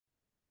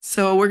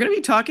So we're going to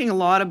be talking a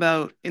lot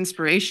about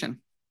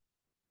inspiration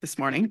this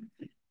morning.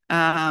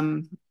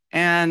 Um,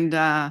 and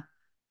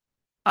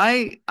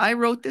I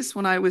wrote this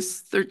when I was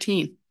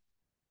 13.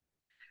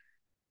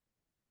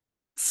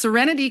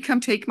 Serenity, come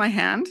take my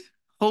hand.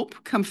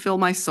 Hope, come fill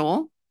my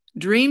soul.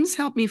 Dreams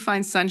help me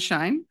find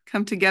sunshine.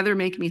 Come together,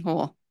 make me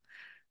whole.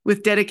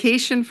 With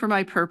dedication for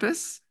my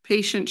purpose,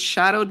 patience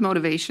shadowed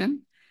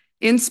motivation,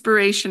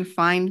 inspiration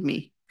find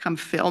me. Come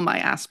fill my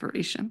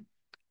aspiration.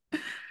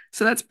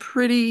 So that's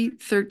pretty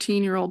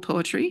 13-year-old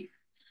poetry,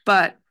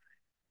 but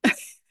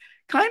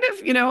kind of,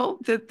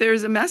 that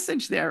there's a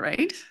message there,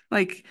 right?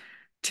 Like,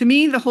 to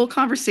me, the whole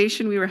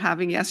conversation we were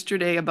having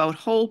yesterday about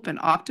hope and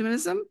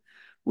optimism,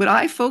 what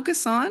I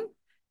focus on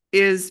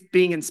is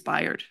being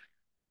inspired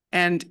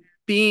and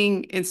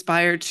being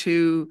inspired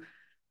to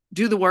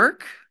do the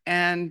work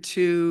and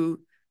to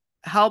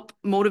help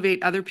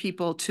motivate other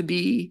people to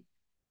be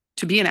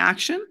in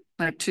action,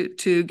 like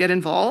to get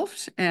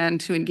involved and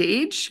to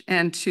engage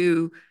and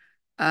to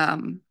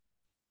um,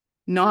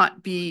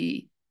 not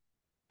be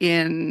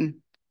in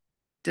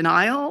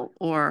denial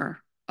or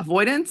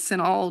avoidance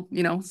and all,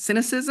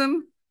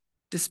 cynicism,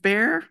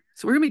 despair.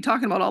 So we're going to be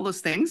talking about all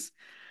those things.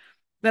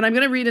 Then I'm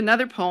going to read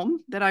another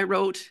poem that I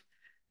wrote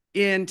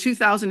in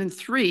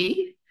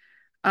 2003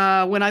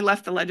 when I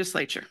left the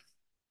legislature.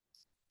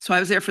 So I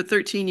was there for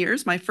 13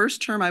 years. My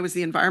first term, I was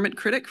the environment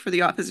critic for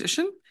the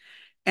opposition.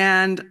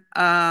 And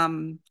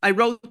I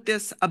wrote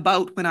this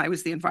about when I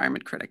was the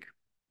environment critic.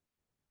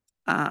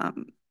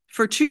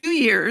 For 2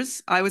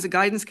 years, I was a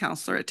guidance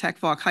counselor at Tech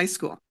Vaughan High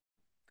School.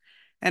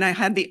 And I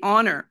had the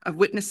honor of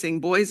witnessing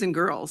boys and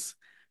girls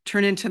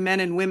turn into men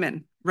and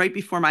women right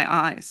before my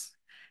eyes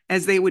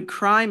as they would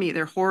cry me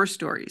their horror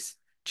stories,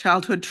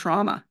 childhood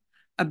trauma,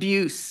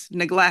 abuse,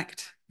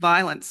 neglect,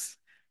 violence,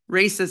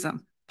 racism,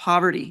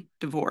 poverty,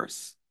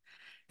 divorce.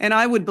 And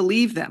I would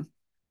believe them.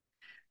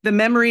 The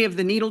memory of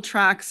the needle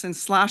tracks and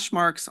slash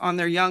marks on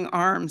their young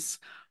arms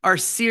are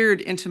seared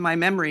into my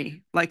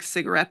memory like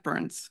cigarette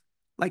burns,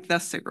 like the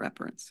cigarette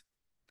burns.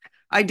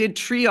 I did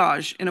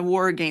triage in a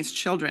war against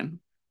children.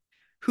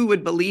 Who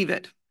would believe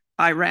it?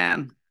 I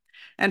ran.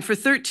 And for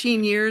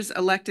 13 years,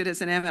 elected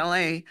as an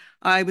MLA,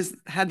 I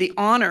had the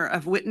honor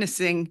of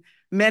witnessing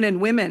men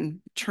and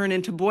women turn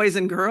into boys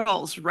and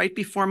girls right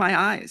before my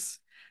eyes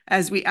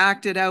as we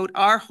acted out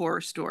our horror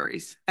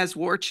stories as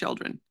war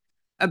children.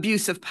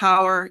 Abuse of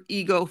power,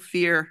 ego,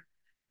 fear,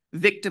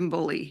 victim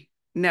bully,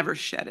 never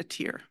shed a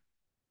tear.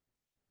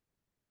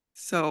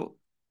 So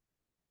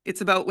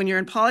it's about when you're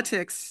in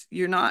politics,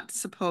 you're not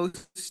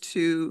supposed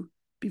to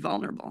be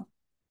vulnerable.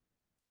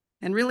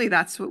 And really,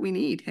 that's what we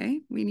need,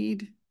 hey? We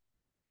need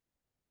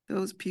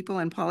those people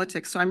in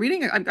politics. So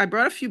I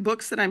brought a few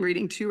books that I'm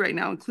reading too right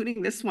now,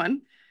 including this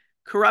one,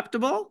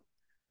 Corruptible,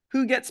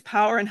 Who Gets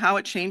Power and How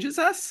It Changes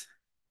Us,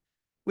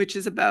 which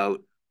is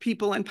about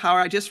people in power.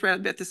 I just read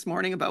a bit this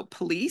morning about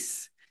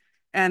police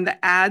and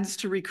the ads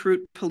to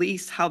recruit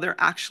police, how they're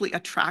actually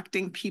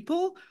attracting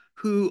people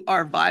who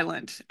are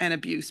violent and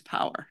abuse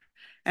power.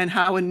 And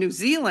how in New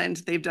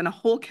Zealand, they've done a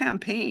whole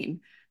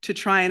campaign to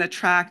try and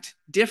attract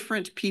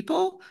different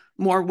people,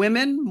 more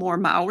women, more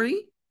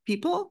Maori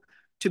people,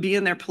 to be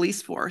in their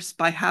police force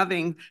by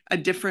having a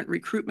different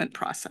recruitment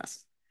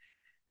process.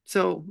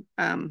 So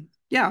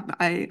yeah,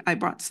 I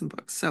brought some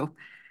books. So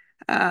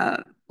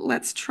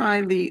let's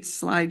try the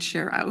slide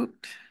share out.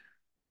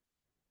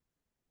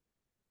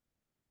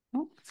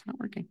 Oh, it's not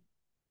working.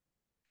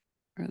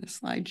 Or the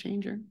slide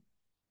changer.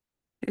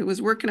 It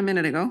was working a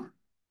minute ago.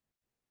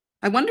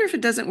 I wonder if it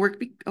doesn't work.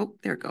 Oh,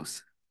 there it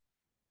goes.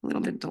 A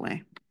little bit of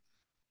delay.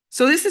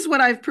 So this is what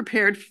I've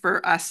prepared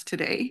for us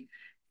today,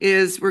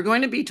 is we're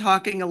going to be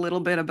talking a little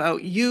bit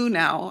about you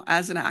now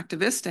as an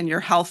activist and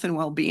your health and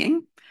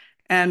well-being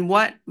and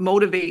what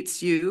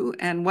motivates you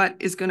and what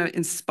is going to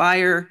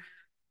inspire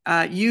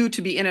you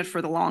to be in it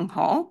for the long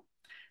haul.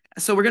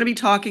 So we're going to be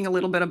talking a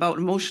little bit about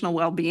emotional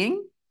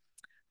well-being.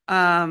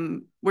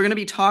 We're going to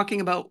be talking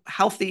about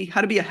how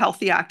to be a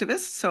healthy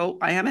activist. So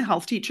I am a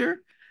health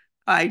teacher.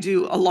 I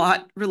do a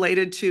lot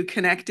related to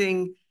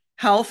connecting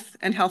health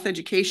and health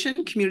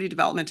education, community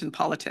development, and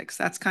politics.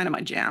 That's kind of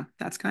my jam.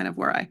 That's kind of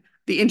where I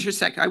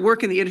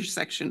work in the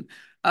intersection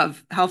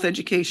of health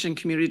education,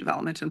 community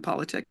development, and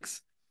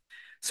politics.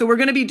 So we're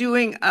going to be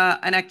doing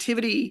an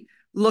activity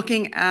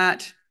looking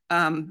at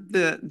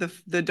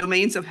the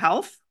domains of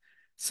health.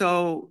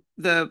 So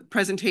the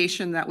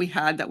presentation that we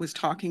had that was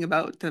talking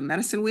about the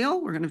medicine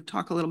wheel, we're going to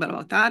talk a little bit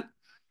about that.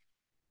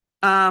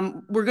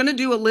 We're going to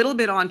do a little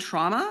bit on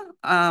trauma.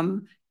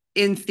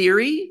 In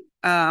theory,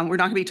 we're not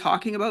going to be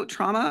talking about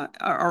trauma,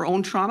 our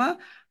own trauma,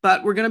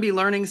 but we're going to be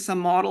learning some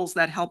models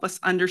that help us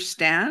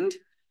understand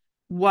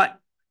what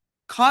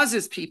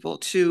causes people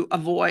to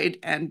avoid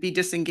and be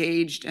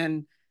disengaged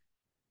and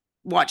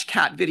watch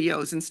cat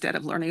videos instead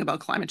of learning about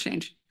climate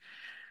change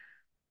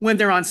when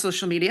they're on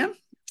social media.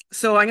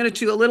 So I'm going to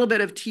do a little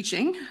bit of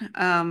teaching.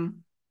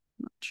 I'm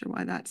not sure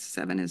why that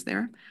 7 is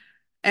there.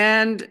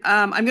 And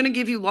I'm going to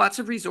give you lots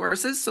of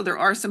resources. So there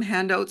are some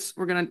handouts.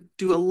 We're going to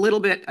do a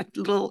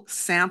little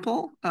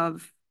sample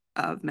of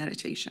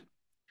meditation.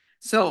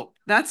 So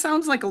that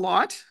sounds like a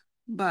lot,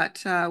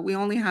 but we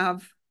only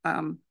have,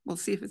 we'll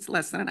see if it's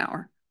less than an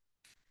hour.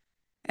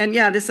 And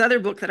yeah, this other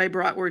book that I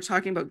brought, we're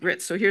talking about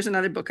grit. So here's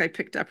another book I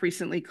picked up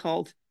recently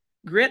called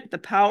Grit, The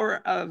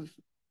Power of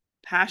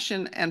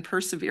Passion and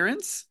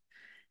Perseverance.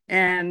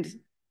 And,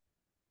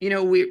 you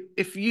know,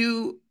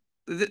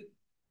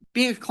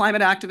 being a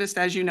climate activist,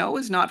 as you know,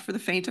 is not for the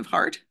faint of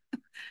heart.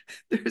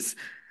 There's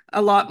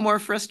a lot more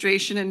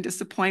frustration and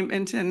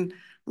disappointment and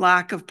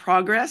lack of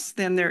progress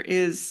than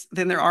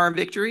there are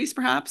victories,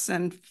 perhaps,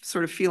 and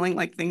sort of feeling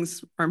like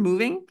things are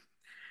moving.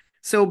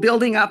 So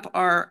building up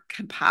our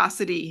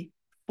capacity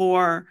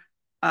for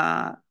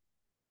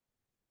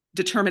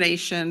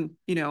determination,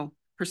 you know,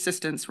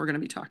 persistence, we're going to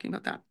be talking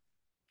about that.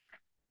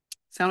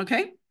 Sound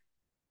okay?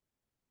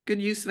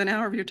 Good use of an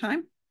hour of your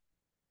time.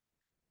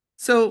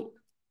 So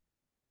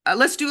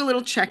let's do a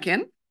little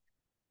check-in.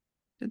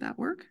 Did that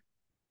work?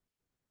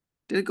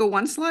 Did it go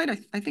one slide?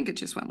 I think it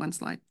just went one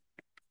slide.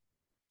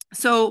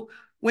 So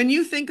when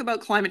you think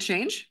about climate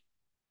change,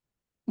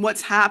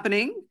 what's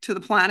happening to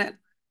the planet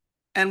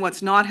and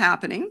what's not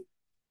happening,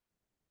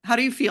 how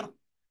do you feel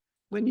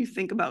when you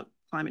think about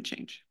climate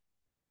change?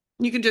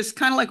 You can just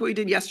kind of like what we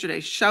did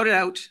yesterday, shout it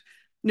out,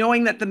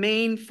 knowing that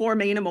the four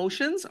main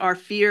emotions are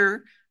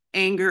fear,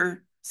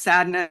 anger,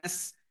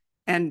 sadness,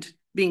 and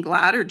being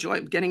glad or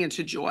joy, getting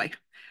into joy.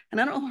 And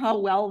I don't know how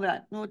well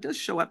it does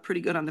show up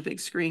pretty good on the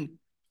big screen.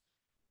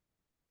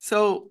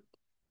 So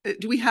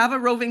do we have a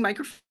roving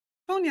microphone?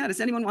 Yeah,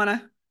 does anyone want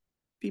to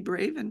be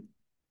brave? And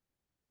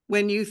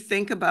when you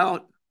think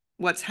about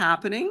what's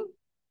happening,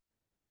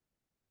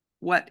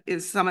 what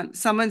is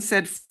someone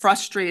said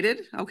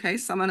frustrated. Okay,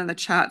 someone in the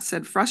chat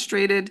said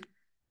frustrated.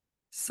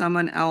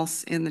 Someone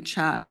else in the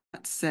chat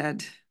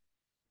said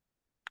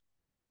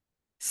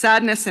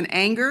sadness and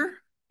anger.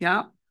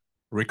 Yeah.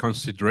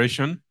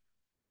 Reconsideration.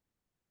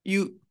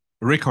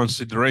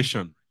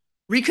 Reconsideration.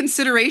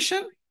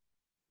 Reconsideration?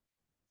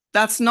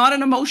 That's not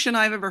an emotion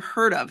I've ever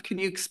heard of. Can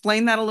you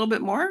explain that a little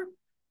bit more?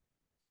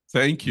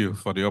 Thank you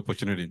for the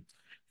opportunity.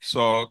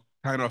 So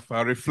kind of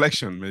a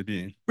reflection,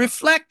 maybe.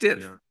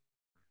 Reflective. Yeah.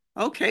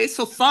 Okay,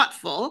 so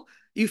thoughtful.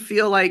 You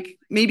feel like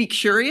maybe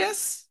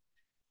curious?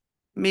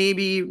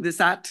 Maybe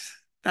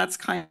that's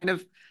kind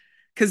of,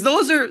 because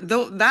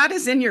that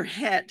is in your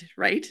head,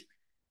 right?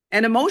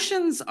 And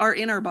emotions are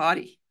in our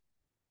body.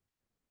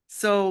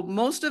 So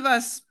most of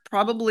us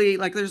probably,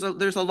 like there's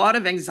a lot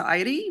of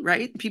anxiety,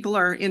 right? People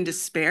are in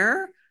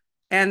despair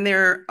and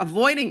they're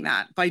avoiding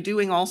that by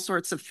doing all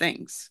sorts of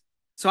things.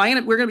 So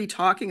we're going to be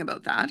talking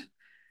about that.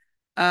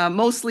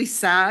 Mostly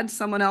sad,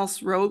 someone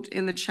else wrote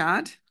in the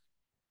chat.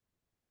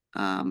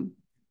 Some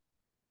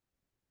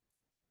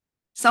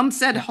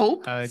said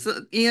hope.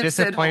 So Ian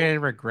said hope. Disappointed,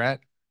 regret.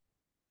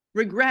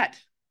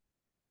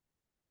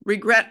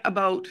 Regret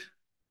about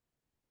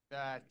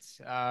That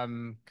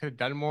could have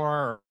done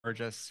more, or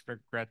just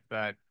regret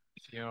that,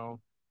 you know,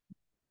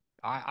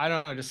 I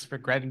don't know, just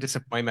regret and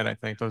disappointment. I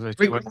think those are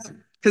two.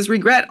 Because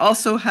regret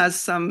also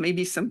has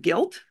maybe some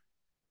guilt.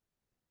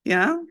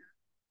 Yeah.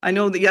 I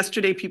know that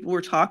yesterday people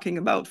were talking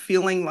about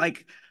feeling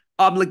like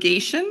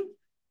obligation,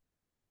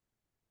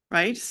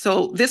 right?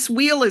 So this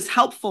wheel is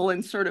helpful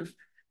in sort of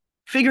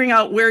figuring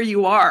out where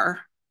you are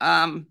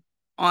on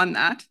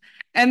that.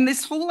 And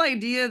this whole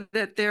idea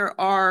that there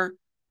are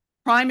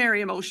primary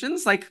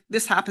emotions, like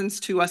this happens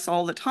to us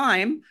all the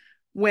time.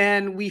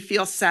 When we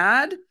feel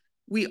sad,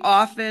 we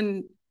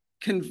often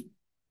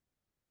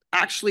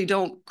actually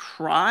don't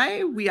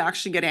cry. We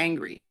actually get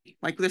angry.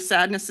 Like the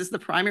sadness is the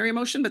primary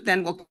emotion, but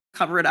then we'll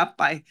cover it up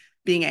by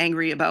being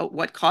angry about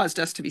what caused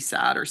us to be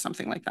sad or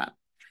something like that.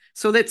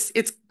 So it's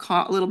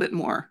a little bit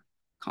more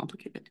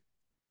complicated.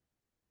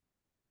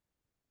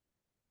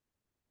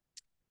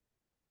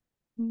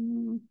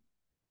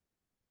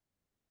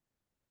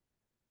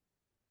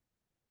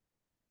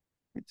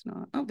 It's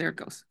not. Oh, there it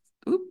goes.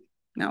 Oop,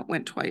 now it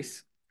went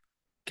twice.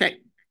 Okay.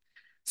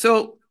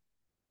 So,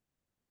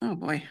 oh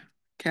boy.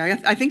 Okay,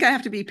 I think I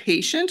have to be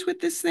patient with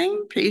this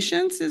thing.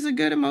 Patience is a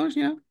good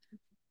emotion, you know.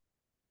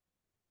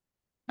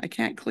 I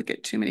can't click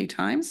it too many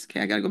times.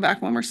 Okay, I got to go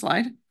back one more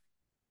slide.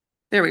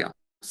 There we go.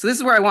 So this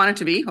is where I want it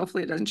to be.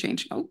 Hopefully it doesn't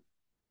change. Oh,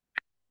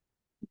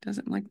 it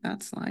doesn't like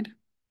that slide.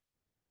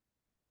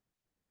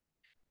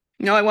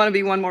 No, I want to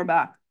be one more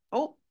back.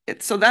 Oh,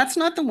 so that's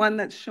not the one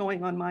that's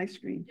showing on my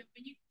screen.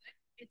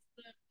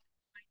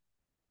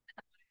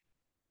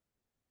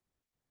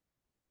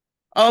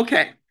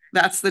 Okay,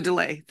 that's the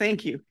delay.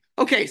 Thank you.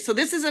 Okay, so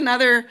this is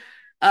another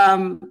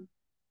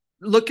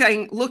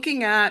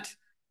looking at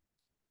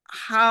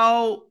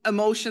how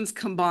emotions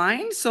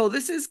combine. So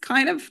this is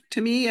kind of,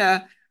 to me,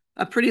 a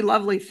pretty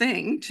lovely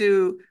thing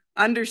to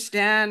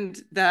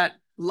understand that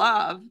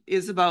love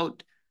is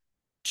about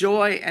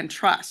joy and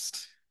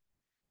trust.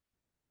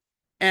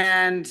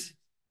 And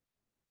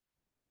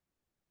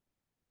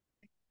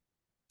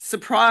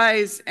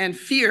surprise and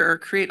fear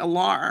create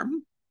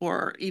alarm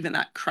or even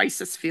that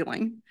crisis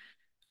feeling.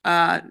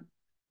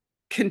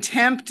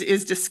 Contempt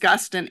is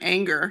disgust and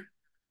anger.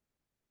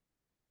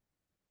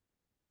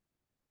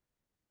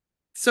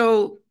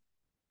 So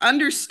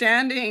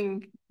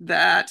understanding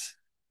that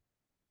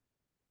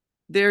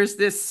there's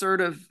this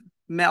sort of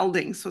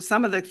melding. So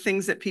some of the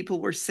things that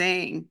people were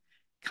saying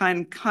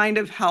kind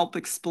of help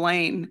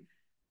explain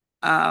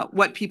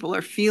what people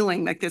are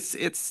feeling, like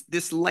it's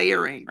this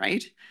layering,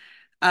 right?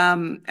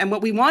 And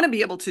what we want to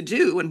be able to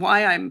do, and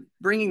why I'm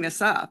bringing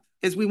this up,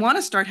 is we want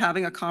to start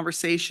having a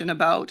conversation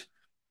about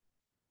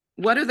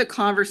what are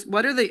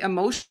the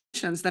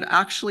emotions that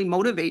actually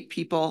motivate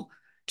people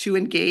to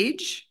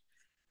engage.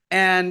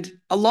 And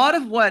a lot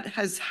of what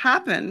has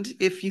happened,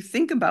 if you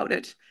think about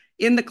it,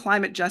 in the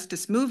climate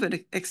justice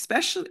movement,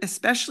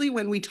 especially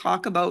when we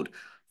talk about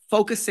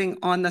focusing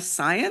on the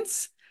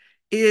science,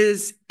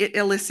 is it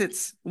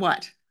elicits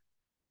what?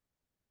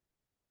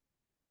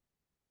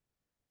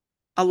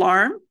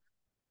 Alarm,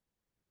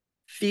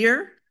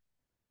 fear.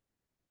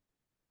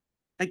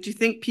 Like, do you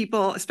think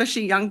people,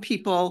 especially young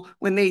people,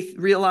 when they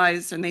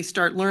realize and they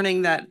start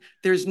learning that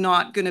there's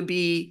not going to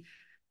be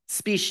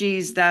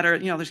species that are,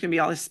 there's going to be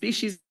all this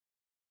species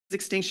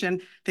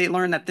extinction, they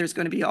learn that there's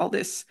going to be all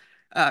this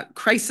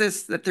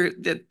crisis, that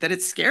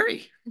it's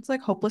scary. It's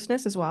like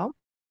hopelessness as well.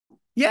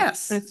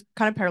 Yes. And it's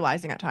kind of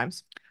paralyzing at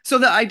times. So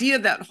the idea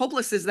that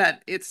hopeless is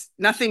that it's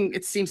nothing,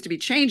 it seems to be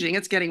changing,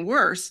 it's getting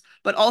worse,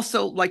 but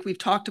also, like we've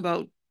talked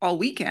about all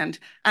weekend,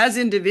 as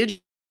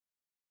individuals,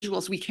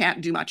 we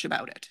can't do much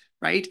about it,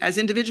 right? As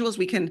individuals,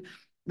 we can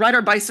ride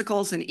our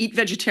bicycles and eat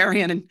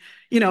vegetarian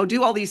and,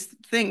 do all these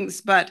things,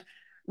 but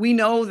we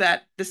know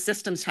that the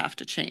systems have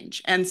to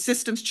change, and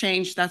systems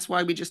change. That's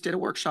why we just did a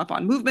workshop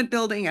on movement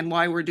building and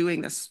why we're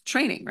doing this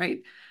training, right?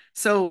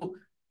 So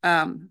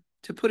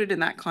to put it in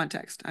that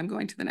context, I'm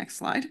going to the next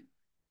slide.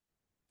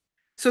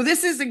 So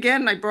this is,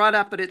 again, I brought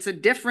up, but it's a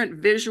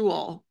different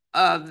visual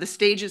of the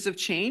stages of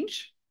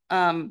change.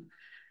 And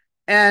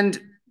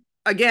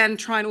again,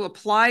 trying to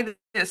apply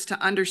this to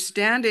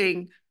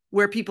understanding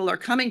where people are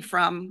coming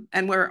from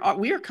and where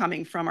we are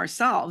coming from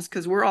ourselves,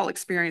 because we're all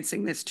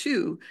experiencing this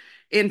too,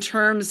 in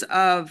terms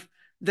of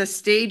the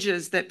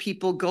stages that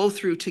people go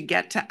through to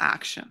get to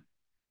action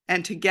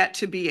and to get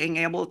to being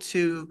able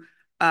to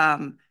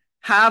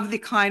have the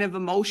kind of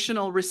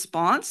emotional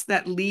response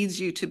that leads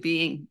you to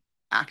being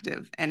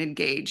active and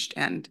engaged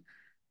and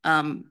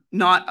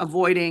not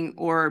avoiding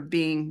or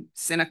being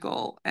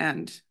cynical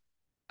and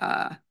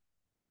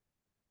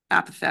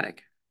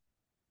apathetic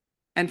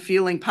and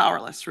feeling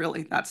powerless.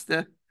 Really, that's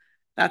the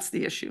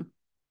issue.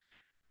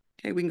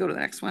 Okay, we can go to the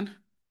next one.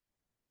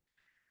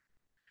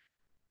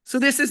 So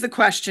this is the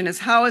question: is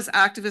how, as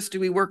activists, do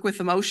we work with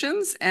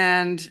emotions,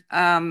 and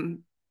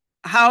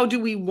how do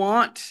we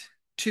want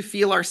to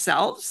feel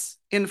ourselves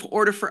in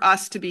order for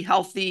us to be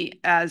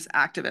healthy as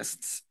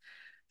activists?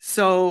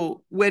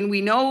 So when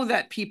we know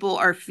that people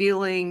are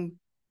feeling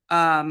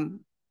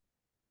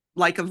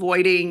like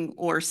avoiding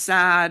or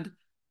sad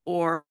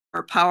or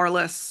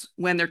powerless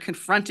when they're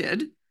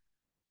confronted,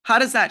 how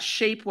does that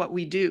shape what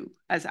we do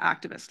as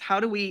activists? How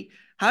do we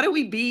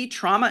be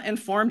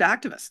trauma-informed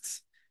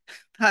activists?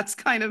 That's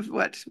kind of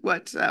what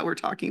we're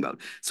talking about.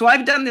 So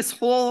I've done this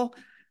whole,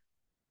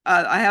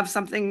 I have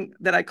something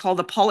that I call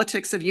the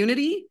politics of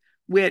unity,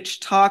 which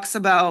talks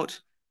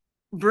about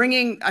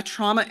bringing a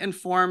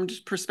trauma-informed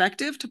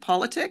perspective to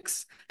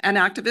politics and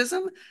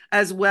activism,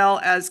 as well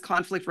as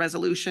conflict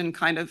resolution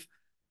kind of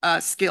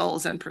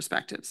skills and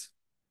perspectives.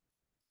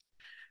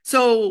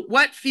 So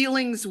what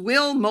feelings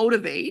will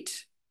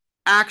motivate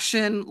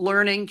action,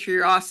 learning,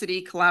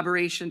 curiosity,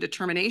 collaboration,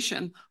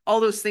 determination,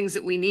 all those things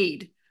that we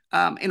need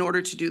in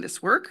order to do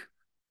this work.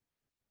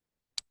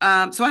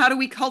 So how do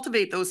we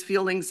cultivate those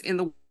feelings in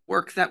the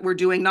work that we're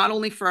doing, not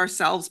only for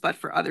ourselves, but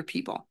for other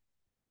people?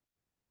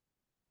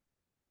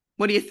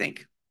 What do you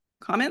think?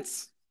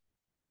 Comments?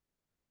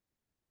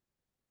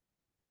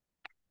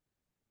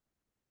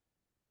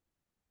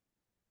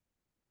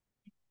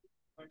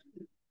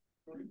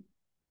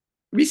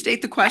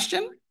 Restate the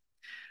question.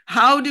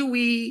 How do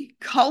we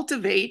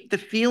cultivate the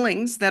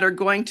feelings that are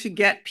going to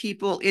get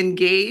people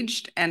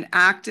engaged and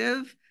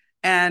active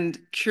and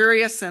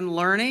curious and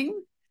learning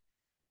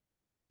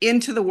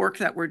into the work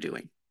that we're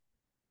doing?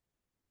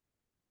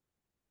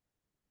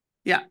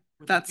 Yeah,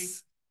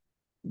 that's...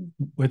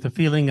 With a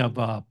feeling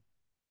of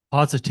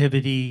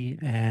positivity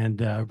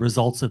and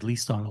results, at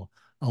least on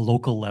a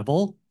local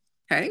level.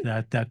 Okay.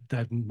 That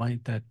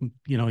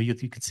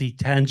you can see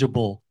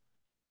tangible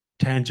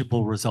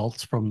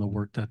results from the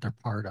work that they're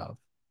part of.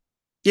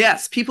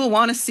 Yes, people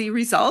want to see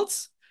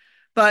results,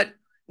 but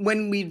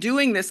when we're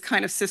doing this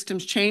kind of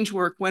systems change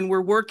work, when we're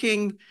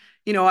working,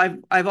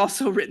 I've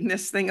also written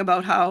this thing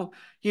about how,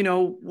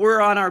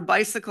 we're on our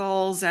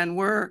bicycles and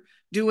we're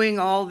doing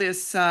all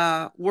this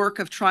work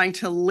of trying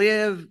to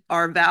live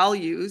our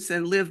values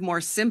and live more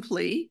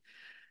simply.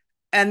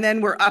 And then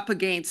we're up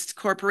against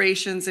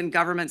corporations and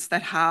governments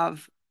that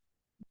have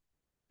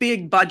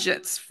big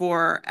budgets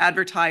for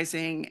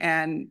advertising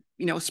and,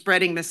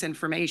 spreading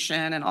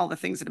misinformation and all the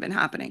things that have been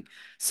happening.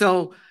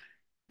 So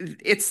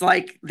it's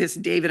like this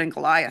David and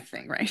Goliath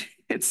thing, right?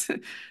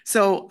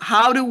 So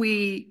how do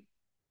we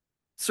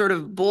sort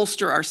of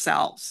bolster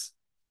ourselves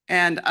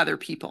and other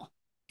people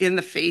in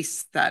the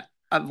face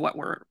of what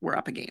we're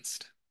up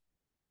against?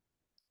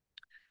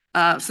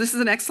 So this is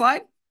the next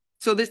slide.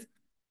 So this,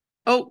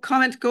 oh,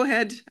 comment, go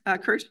ahead,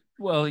 Kurt.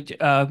 Well,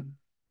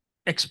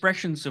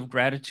 expressions of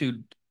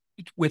gratitude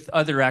with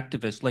other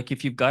activists. Like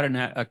if you've got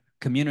a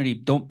community,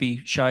 don't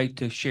be shy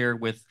to share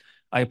with,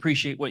 I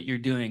appreciate what you're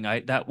doing.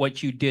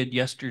 What you did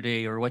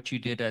yesterday or what you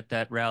did at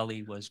that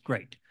rally was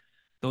great.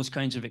 Those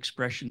kinds of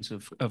expressions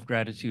of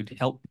gratitude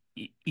help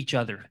each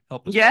other.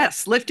 Help us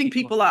Yes, lifting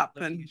people up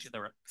and each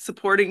other up.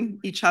 supporting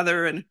each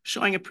other and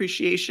showing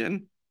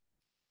appreciation.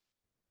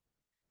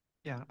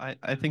 Yeah,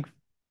 I think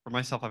for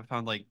myself, I've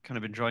found like kind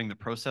of enjoying the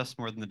process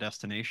more than the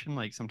destination.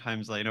 Like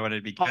sometimes, like, you know, when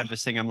I'd be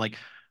canvassing, I'm like,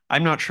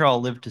 I'm not sure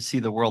I'll live to see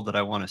the world that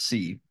I want to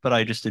see, but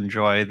I just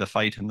enjoy the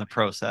fight and the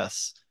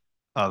process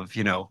of,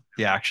 you know,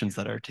 the actions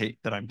that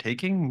I'm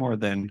taking more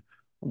than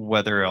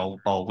whether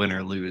I'll win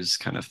or lose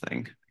kind of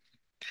thing.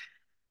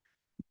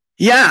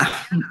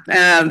 Yeah,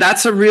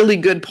 that's a really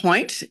good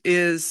point,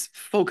 is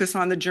focus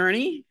on the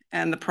journey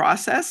and the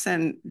process.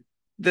 And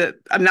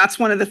that's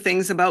one of the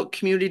things about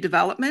community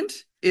development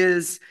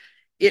is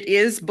it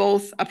is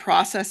both a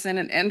process and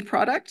an end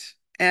product,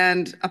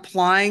 and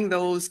applying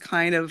those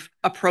kind of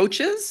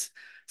approaches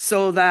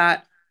so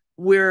that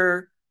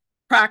we're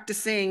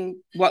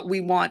practicing what we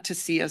want to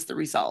see as the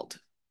result.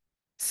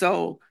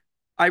 So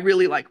I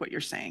really like what you're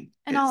saying.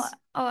 And I'll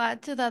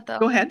add to that the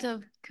Go ahead.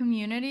 element of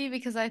community,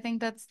 because I think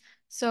that's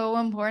so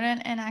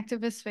important in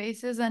activist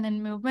spaces and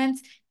in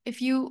movements.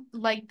 If you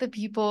like the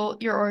people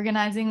you're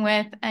organizing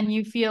with and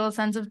you feel a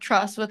sense of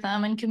trust with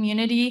them and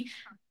community,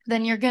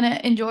 then you're going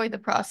to enjoy the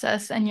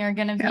process and you're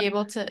going to be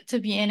able to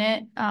be in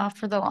it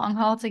for the long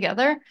haul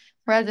together.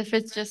 Whereas if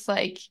it's just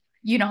like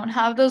you don't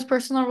have those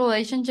personal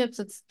relationships,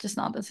 it's just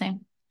not the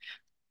same.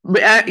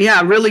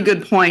 Yeah, really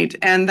good point.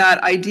 And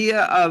that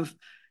idea of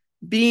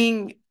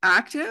being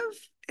active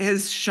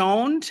is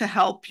shown to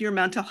help your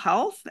mental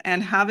health,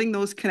 and having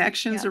those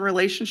connections and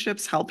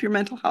relationships help your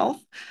mental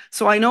health.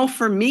 So I know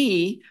for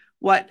me,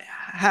 what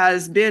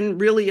has been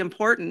really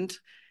important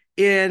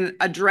in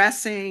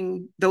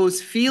addressing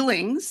those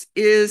feelings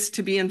is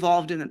to be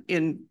involved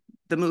in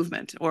the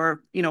movement,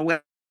 or, you know,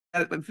 with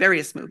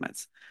various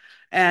movements.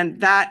 And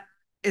that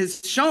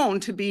is shown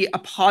to be a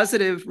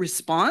positive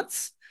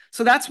response.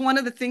 So that's one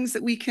of the things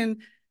that we can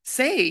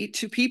say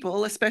to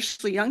people,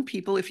 especially young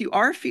people. If you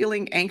are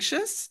feeling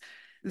anxious,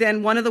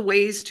 then one of the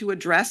ways to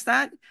address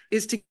that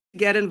is to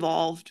get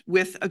involved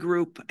with a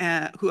group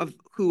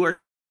who are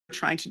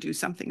trying to do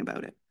something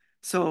about it.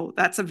 So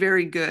that's a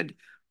very good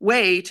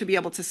way to be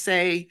able to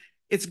say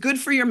it's good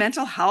for your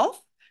mental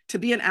health to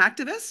be an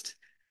activist,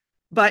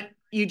 but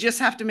you just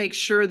have to make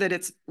sure that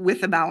it's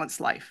with a balanced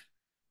life,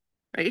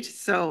 right?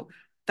 So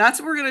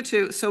that's what we're going to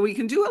do. So we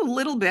can do a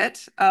little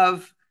bit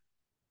of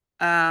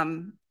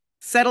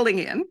settling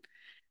in.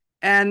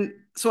 And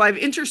so I've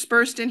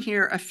interspersed in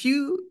here a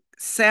few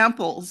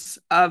samples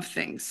of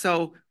things.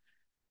 So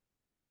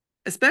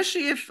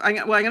especially if I'm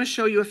going to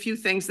show you a few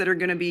things that are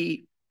going to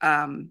be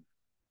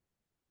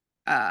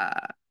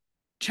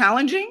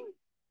challenging.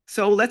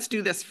 So let's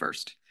do this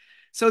first.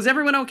 So is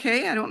everyone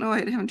okay? I don't know. I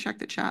haven't checked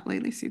the chat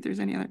lately. See if there's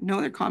no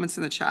other comments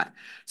in the chat.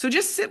 So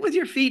just sit with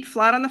your feet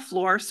flat on the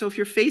floor. So if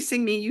you're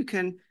facing me, you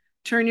can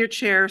turn your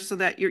chair so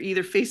that you're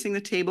either facing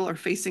the table or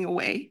facing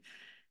away.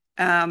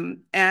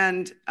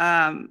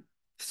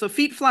 So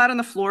feet flat on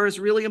the floor is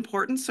really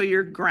important. So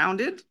you're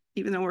grounded,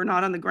 even though we're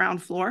not on the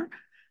ground floor.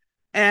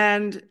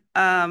 And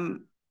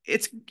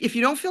if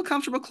you don't feel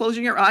comfortable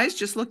closing your eyes,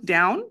 just look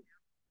down.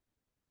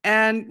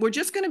 And we're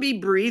just going to be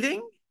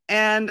breathing.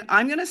 And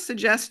I'm going to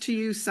suggest to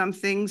you some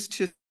things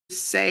to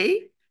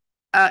say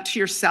to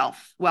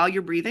yourself while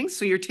you're breathing.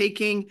 So you're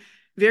taking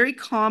very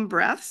calm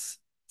breaths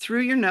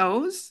through your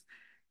nose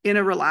in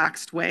a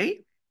relaxed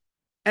way.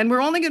 And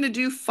we're only going to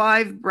do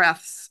 5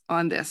 breaths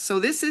on this. So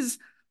this is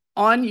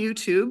on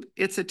YouTube.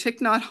 It's a Thich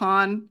Nhat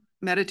Hanh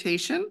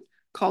meditation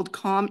called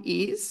Calm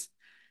Ease.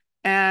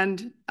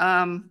 And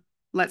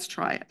let's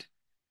try it.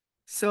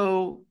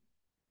 So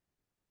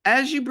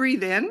as you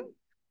breathe in,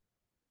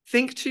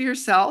 think to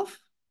yourself,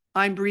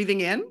 I'm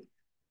breathing in.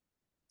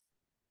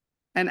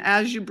 And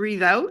as you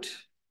breathe out,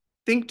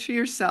 think to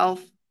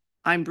yourself,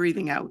 I'm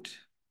breathing out.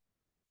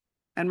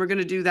 And we're going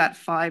to do that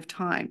 5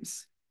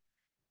 times.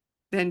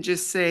 Then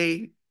just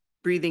say,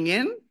 breathing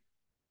in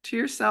to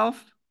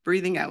yourself,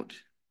 breathing out.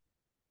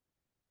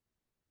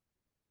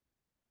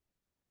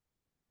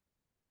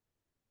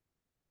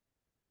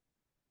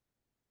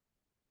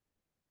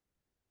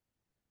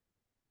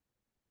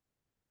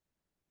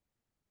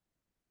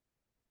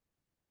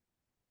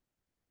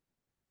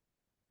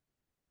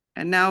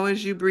 And now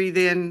as you breathe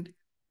in,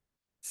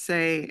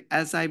 say,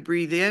 as I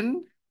breathe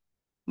in,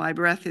 my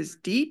breath is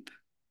deep.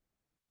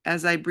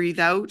 As I breathe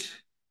out,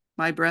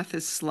 my breath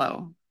is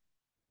slow.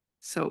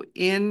 So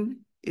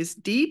in is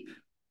deep,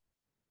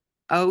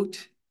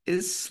 out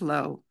is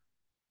slow.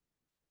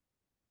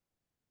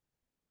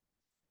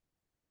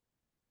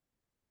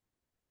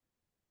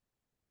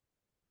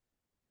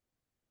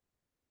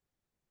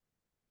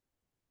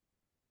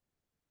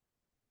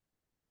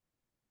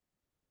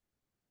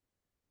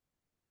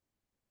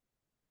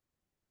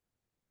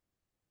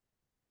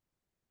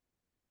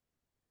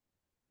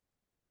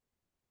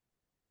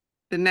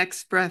 The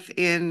next breath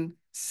in,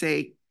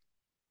 say,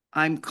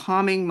 I'm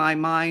calming my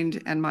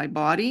mind and my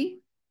body.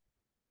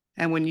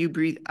 And when you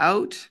breathe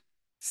out,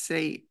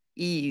 say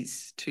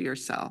ease to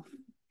yourself.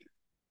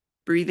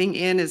 Breathing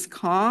in is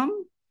calm.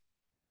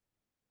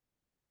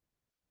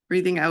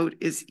 Breathing out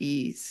is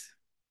ease.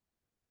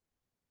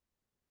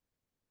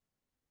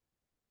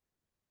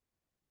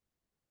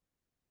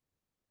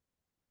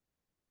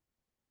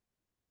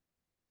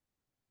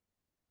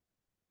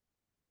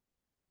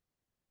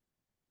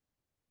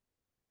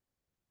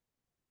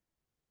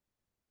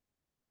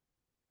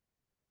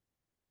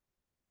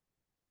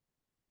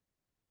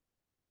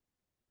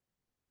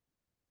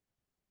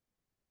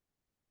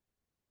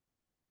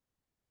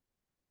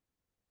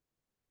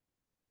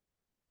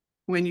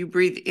 When you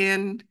breathe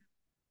in,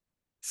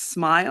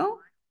 smile.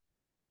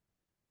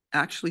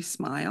 Actually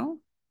smile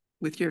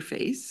with your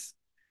face.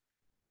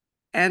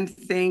 And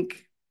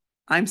think,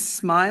 I'm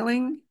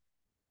smiling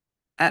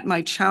at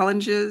my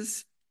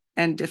challenges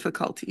and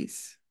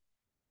difficulties.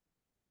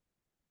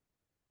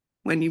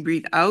 When you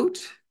breathe out,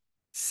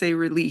 say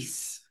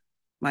release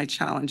my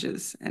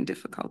challenges and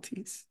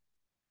difficulties.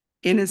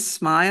 In is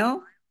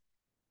smile,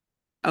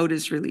 out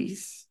is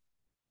release.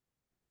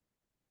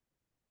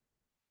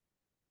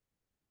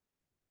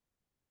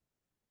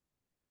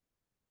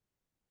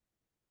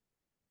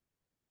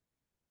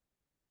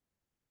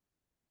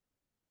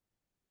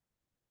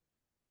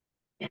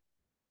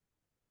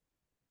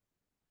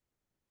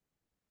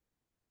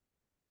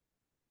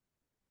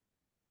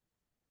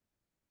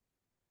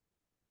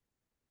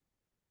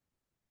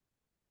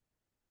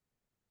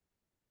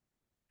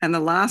 And the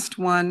last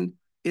one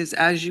is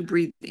as you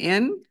breathe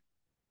in,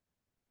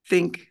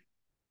 think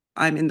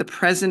I'm in the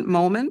present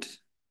moment.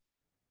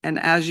 And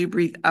as you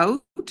breathe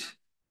out,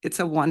 it's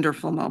a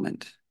wonderful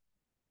moment.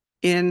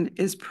 In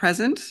is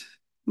present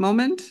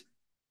moment,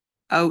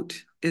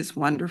 out is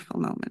wonderful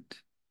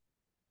moment.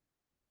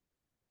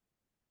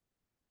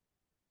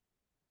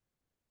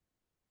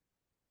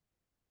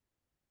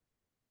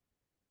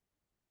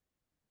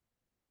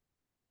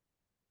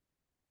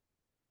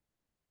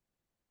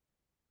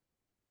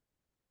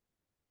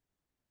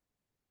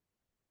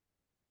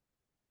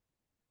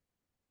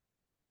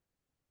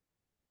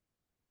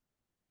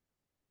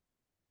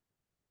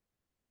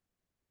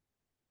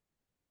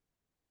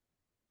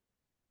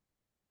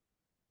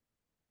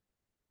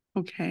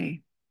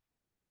 Okay,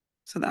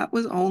 so that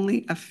was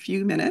only a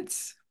few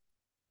minutes.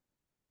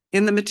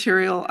 In the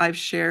material I've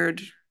shared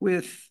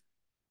with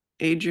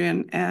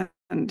Adrian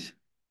and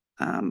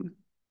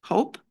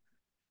Hope,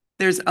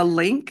 there's a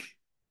link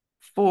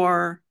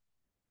for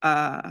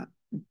a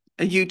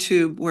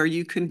YouTube where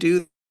you can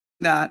do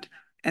that,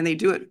 and they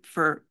do it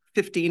for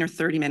 15 or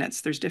 30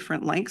 minutes. There's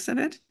different lengths of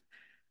it.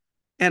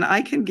 And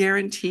I can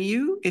guarantee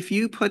you, if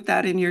you put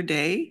that in your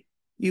day,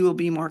 you will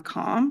be more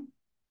calm,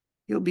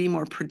 you'll be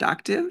more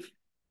productive,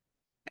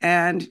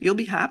 and you'll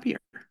be happier.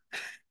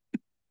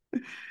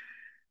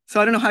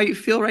 So I don't know how you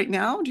feel right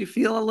now. Do you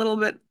feel a little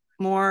bit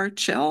more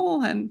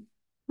chill and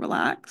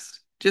relaxed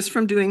just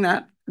from doing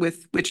that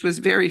which was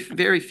very,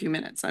 very few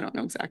minutes. I don't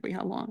know exactly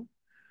how long.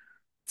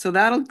 So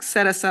that'll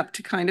set us up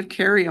to kind of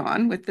carry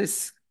on with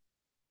this.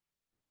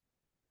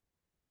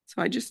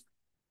 So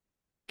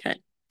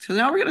okay. So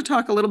now we're going to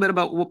talk a little bit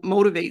about what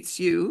motivates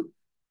you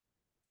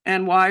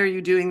and why are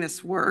you doing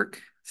this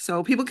work.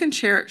 So people can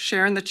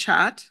share in the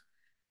chat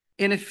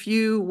in a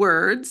few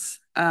words.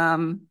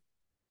 And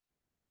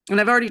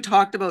I've already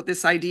talked about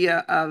this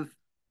idea of,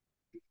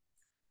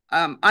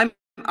 I'm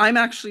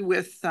actually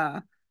with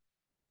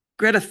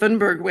Greta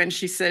Thunberg when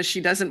she says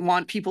she doesn't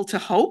want people to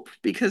hope,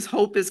 because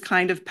hope is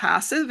kind of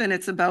passive and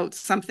it's about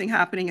something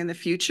happening in the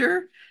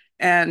future.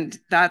 And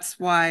that's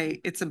why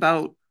it's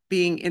about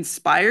being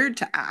inspired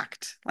to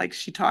act. Like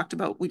she talked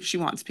about, she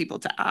wants people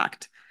to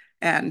act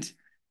and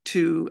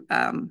to,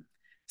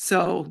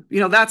 so,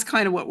 that's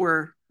kind of what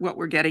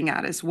we're getting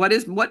at is what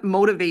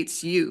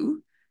motivates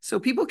you. So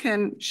people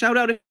can shout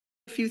out a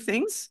few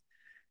things.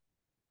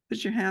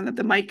 Put your hand up.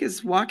 The mic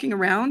is walking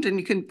around and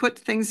you can put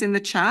things in the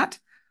chat.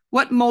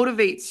 What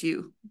motivates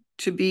you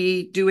to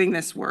be doing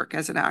this work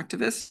as an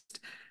activist,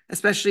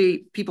 especially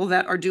people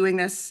that are doing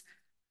this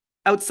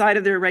outside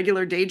of their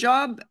regular day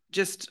job,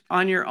 just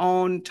on your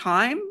own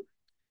time?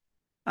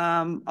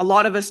 A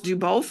lot of us do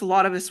both. A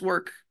lot of us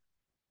work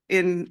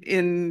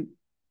in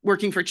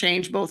working for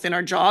change, both in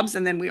our jobs,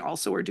 and then we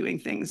also are doing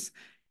things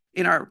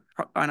on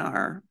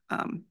our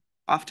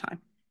off time.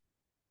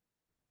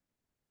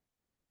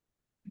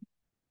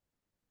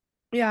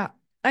 Yeah,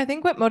 I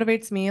think what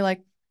motivates me,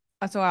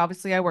 so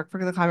obviously I work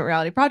for the Climate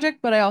Reality Project,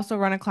 but I also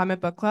run a climate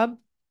book club.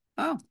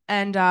 Oh.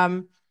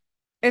 And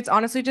it's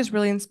honestly just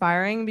really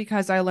inspiring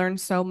because I learn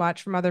so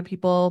much from other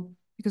people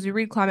because we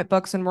read climate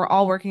books and we're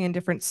all working in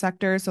different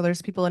sectors. So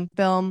there's people in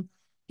film,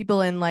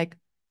 people in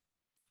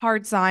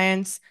hard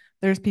science,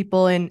 there's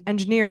people in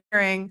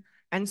engineering.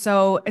 And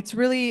so it's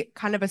really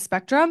kind of a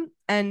spectrum.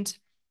 And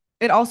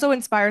it also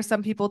inspires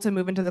some people to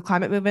move into the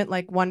climate movement.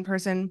 Like one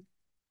person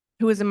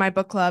who was in my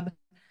book club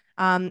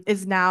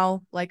is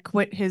now like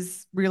quit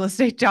his real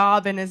estate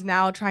job and is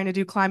now trying to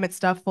do climate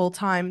stuff full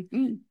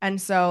time.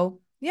 And so,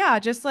 yeah,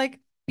 just like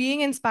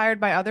being inspired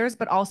by others,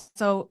 but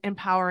also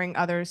empowering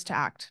others to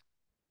act.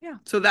 Yeah.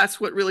 So that's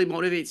what really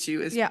motivates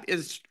you is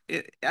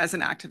as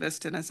an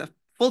activist and as a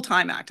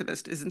full-time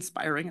activist is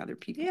inspiring other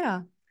people.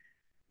 Yeah.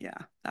 Yeah,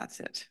 that's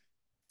it.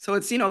 So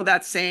it's, you know,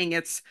 that saying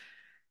it's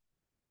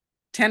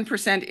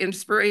 10%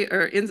 inspiration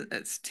or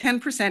it's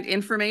 10%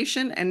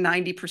 information and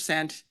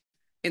 90%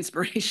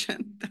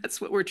 inspiration. That's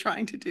what we're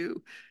trying to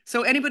do.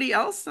 So anybody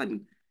else?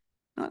 I'm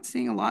not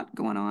seeing a lot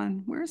going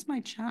on. Where's my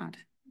chat?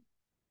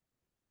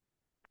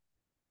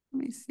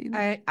 Let me see.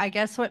 I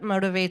guess what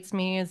motivates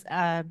me is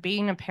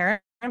being a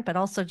parent, but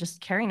also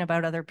just caring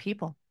about other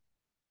people.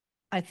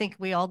 I think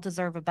we all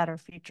deserve a better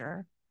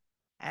future.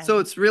 So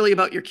it's really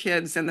about your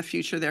kids and the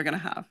future they're going to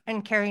have.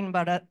 And caring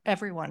about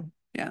everyone.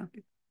 Yeah.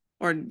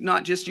 Or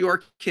not just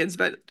your kids,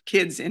 but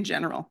kids in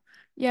general.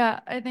 Yeah,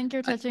 I think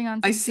you're touching on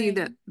something. I see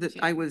that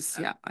I was,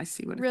 yeah, I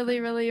see what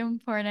really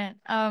important.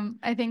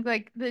 I think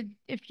like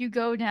if you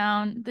go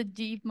down, the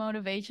deep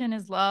motivation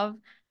is love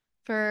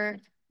for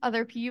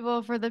other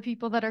people, for the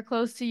people that are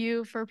close to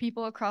you, for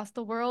people across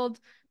the world,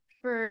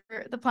 for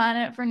the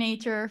planet, for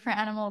nature, for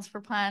animals, for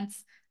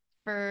plants,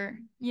 for,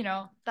 you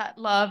know, that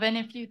love. And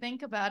if you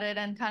think about it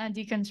and kind of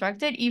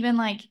deconstruct it, even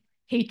like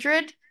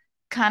hatred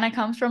kind of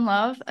comes from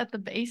love at the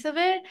base of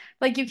it.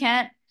 Like you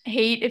can't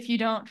hate if you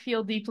don't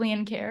feel deeply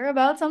and care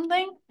about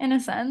something, in a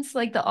sense.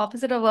 Like the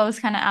opposite of love is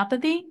kind of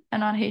apathy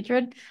and not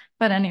hatred.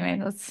 But anyway,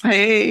 that's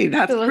pretty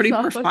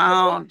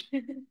profound.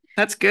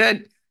 That's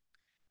good.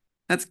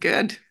 That's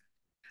good.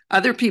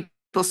 Other people.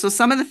 So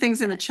some of the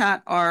things in the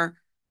chat are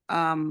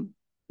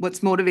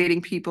what's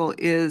motivating people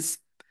is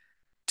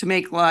to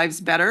make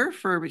lives better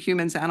for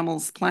humans,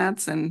 animals,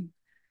 plants, and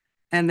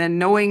then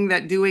knowing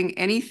that doing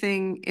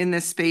anything in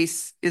this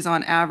space is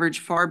on average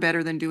far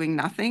better than doing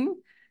nothing.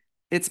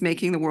 It's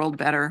making the world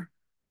better.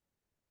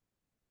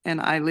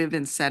 And I live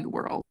in said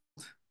world.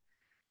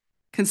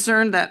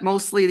 Concerned that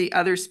mostly the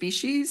other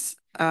species,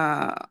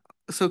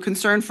 so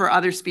concern for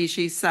other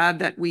species, sad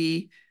that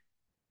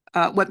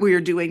what we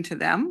are doing to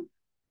them.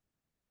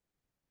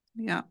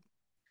 Yeah.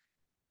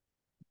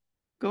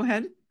 Go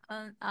ahead.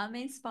 I'm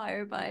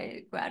inspired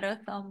by Greta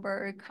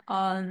Thunberg.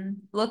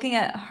 Looking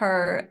at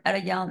her at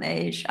a young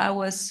age, I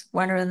was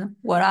wondering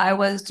what I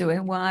was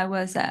doing when I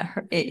was at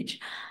her age.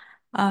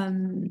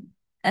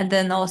 And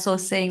then also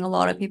seeing a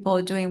lot of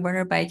people doing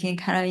winter biking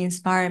kind of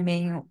inspired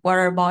me what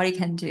our body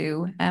can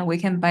do. And we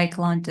can bike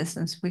long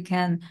distance. We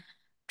can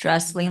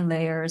dress in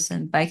layers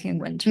and bike in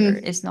winter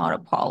is not a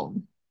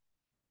problem.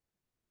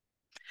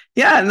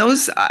 Yeah, and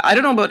those, I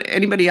don't know about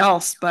anybody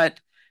else, but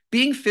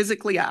being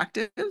physically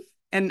active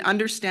and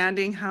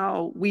understanding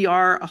how we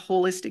are a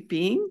holistic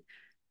being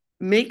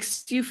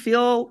makes you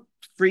feel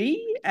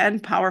free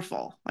and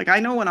powerful. Like I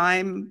know when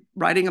I'm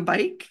riding a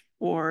bike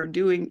or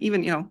doing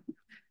even, you know,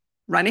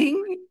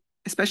 running,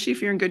 especially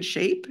if you're in good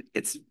shape,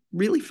 it's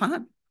really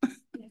fun.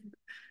 Yeah.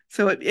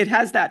 So it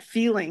has that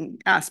feeling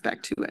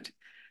aspect to it.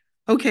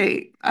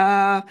 Okay,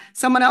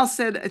 someone else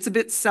said it's a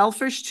bit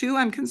selfish too.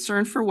 I'm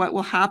concerned for what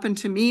will happen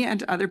to me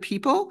and to other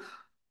people.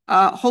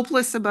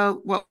 Hopeless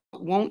about what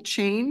won't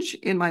change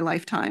in my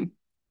lifetime.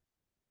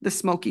 The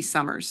smoky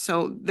summers.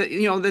 So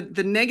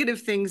the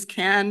negative things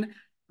can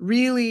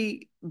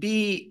really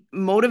be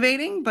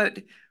motivating, but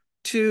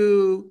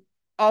to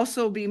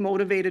also be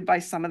motivated by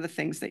some of the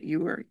things that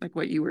you were, like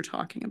what you were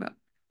talking about.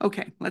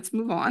 Okay, let's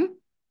move on.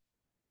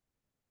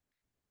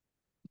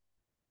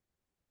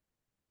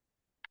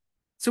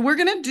 So we're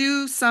going to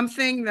do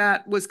something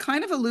that was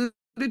kind of alluded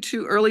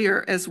to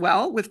earlier as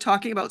well with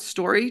talking about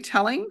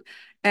storytelling.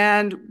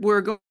 And we're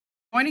going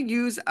to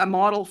use a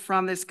model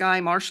from this guy,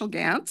 Marshall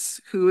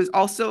Gantz, who is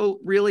also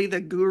really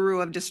the guru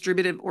of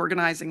distributive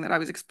organizing that I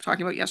was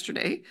talking about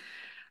yesterday.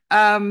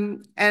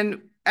 And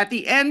at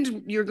the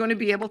end, you're going to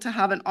be able to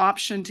have an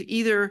option to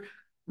either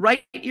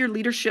write your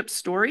leadership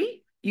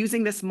story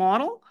using this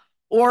model,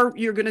 or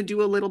you're going to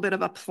do a little bit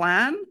of a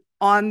plan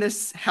on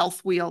this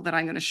health wheel that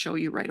I'm going to show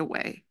you right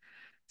away.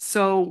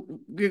 So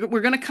we're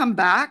going to come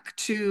back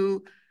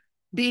to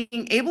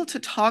being able to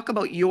talk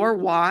about your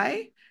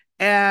why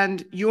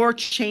and your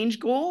change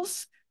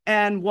goals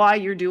and why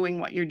you're doing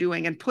what you're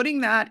doing and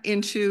putting that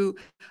into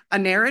a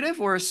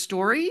narrative or a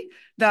story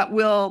that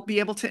will be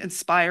able to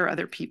inspire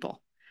other people.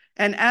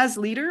 And as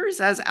leaders,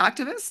 as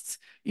activists,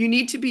 you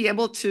need to be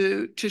able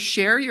to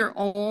share your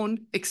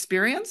own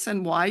experience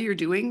and why you're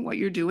doing what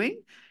you're doing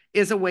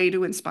is a way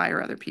to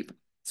inspire other people.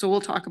 So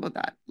we'll talk about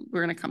that.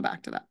 We're going to come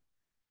back to that.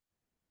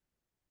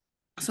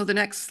 So the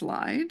next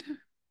slide.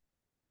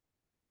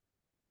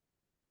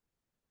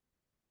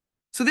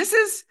 So this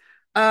is,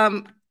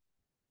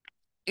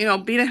 you know,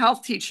 being a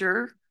health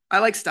teacher, I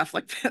like stuff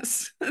like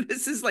this.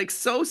 This is like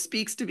so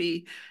speaks to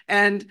me.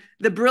 And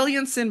the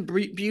brilliance and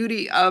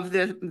beauty of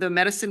the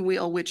medicine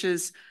wheel, which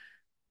is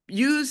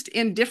used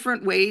in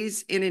different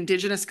ways in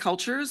Indigenous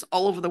cultures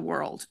all over the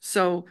world.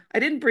 So I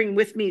didn't bring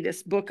with me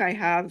this book I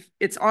have.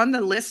 It's on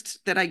the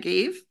list that I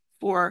gave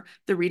for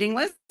the reading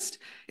list.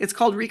 It's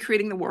called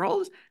Recreating the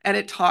World, and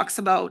it talks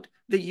about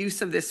the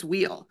use of this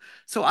wheel.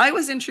 So I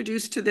was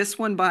introduced to this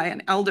one by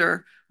an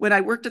elder when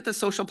I worked at the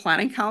Social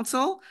Planning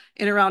Council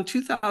in around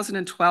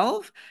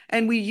 2012,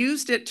 and we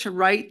used it to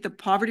write the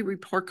poverty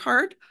report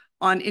card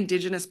on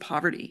Indigenous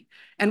poverty.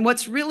 And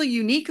what's really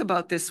unique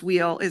about this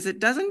wheel is it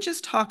doesn't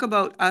just talk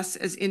about us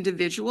as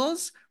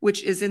individuals,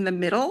 which is in the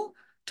middle,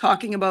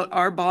 talking about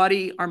our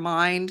body, our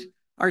mind,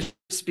 our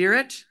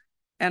spirit,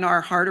 and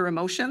our heart or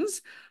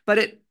emotions, but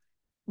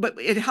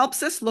it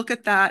helps us look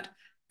at that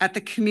at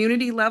the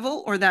community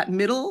level or that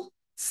middle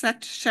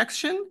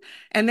section,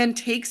 and then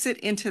takes it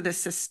into the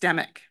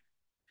systemic.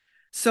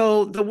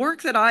 So the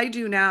work that I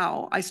do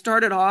now, I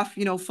started off,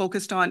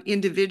 focused on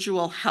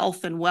individual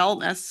health and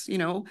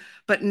wellness,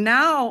 but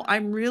now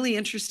I'm really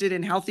interested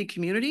in healthy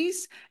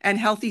communities and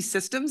healthy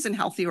systems and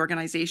healthy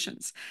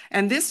organizations.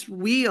 And this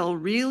wheel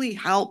really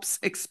helps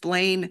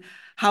explain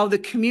how the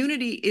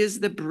community is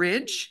the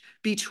bridge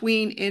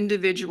between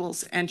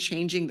individuals and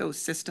changing those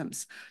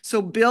systems.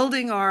 So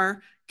building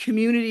our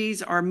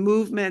communities, our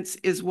movements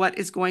is what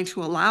is going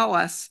to allow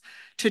us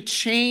to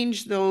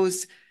change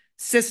those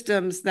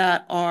systems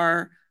that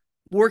are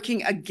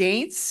working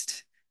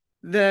against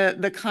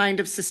the kind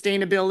of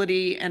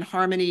sustainability and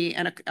harmony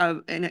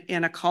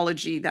and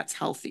ecology that's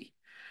healthy.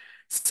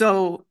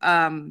 So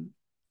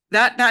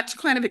that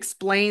kind of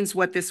explains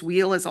what this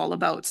wheel is all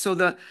about. So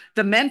the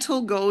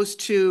mental goes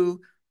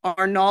to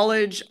our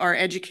knowledge, our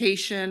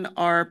education,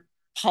 our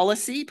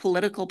policy,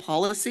 political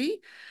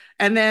policy,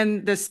 and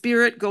then the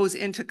spirit goes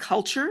into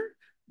culture,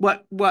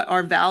 what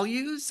our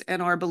values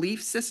and our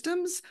belief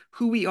systems,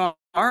 who we are,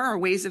 our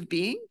ways of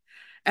being.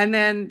 And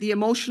then the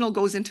emotional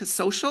goes into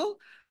social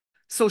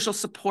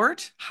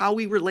support, how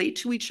we relate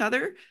to each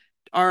other.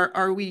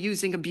 Are we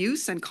using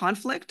abuse and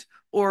conflict,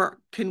 or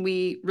can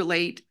we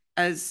relate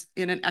as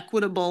in an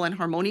equitable and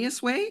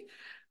harmonious way?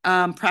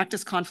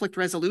 Practice conflict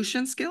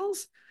resolution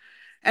skills.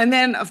 And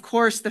then, of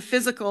course, the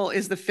physical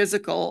is the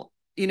physical,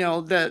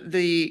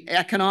 the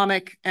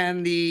economic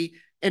and the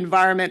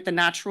environment, the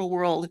natural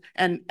world,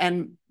 and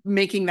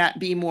making that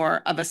be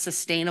more of a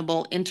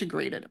sustainable,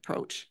 integrated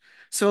approach.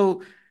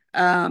 So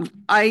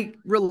I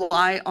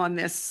rely on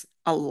this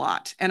a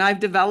lot, and I've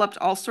developed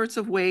all sorts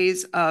of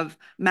ways of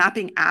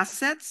mapping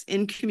assets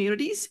in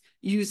communities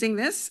using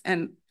this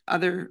and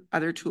other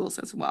tools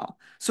as well.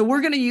 So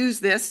we're going to use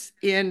this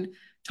in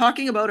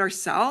talking about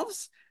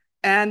ourselves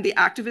and the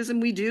activism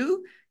we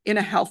do in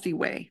a healthy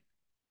way.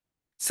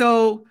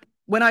 So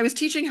when I was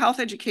teaching health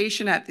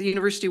education at the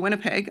University of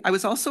Winnipeg, I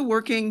was also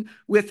working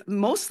with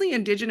mostly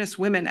Indigenous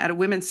women at a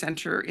women's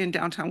center in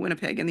downtown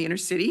Winnipeg in the inner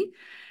city.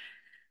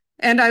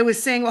 And I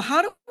was saying, well,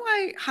 how do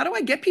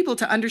I get people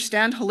to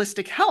understand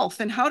holistic health?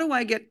 And how do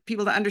I get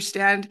people to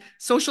understand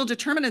social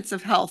determinants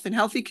of health in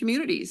healthy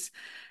communities?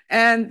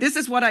 And this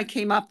is what I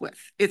came up with.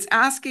 It's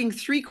asking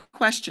 3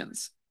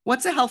 questions.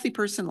 What's a healthy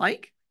person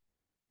like?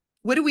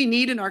 What do we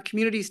need in our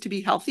communities to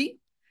be healthy?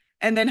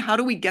 And then how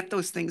do we get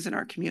those things in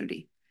our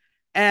community?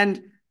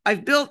 And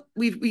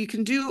we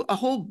can do a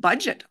whole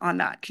budget on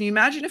that. Can you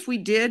imagine if we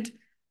did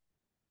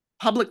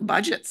public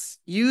budgets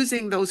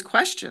using those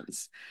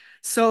questions?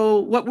 So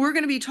what we're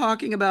going to be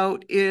talking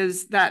about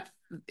is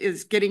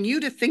getting you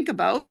to think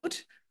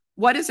about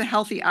what is a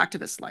healthy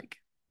activist like.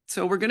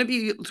 So we're going to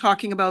be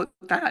talking about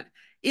that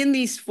in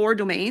these 4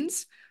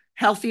 domains: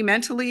 healthy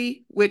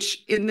mentally,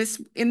 which in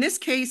this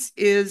case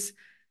is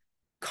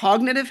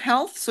cognitive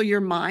health, so your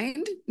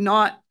mind,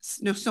 not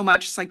so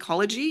much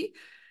psychology.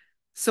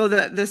 So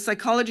the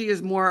psychology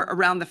is more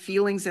around the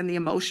feelings and the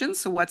emotions.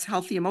 So what's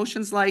healthy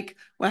emotions like?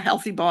 Well, a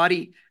healthy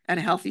body and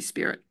a healthy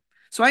spirit.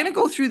 So I'm going to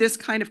go through this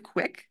kind of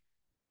quick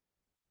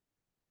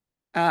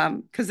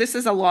because this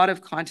is a lot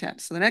of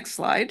content. So the next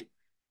slide.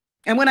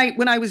 And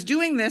when I was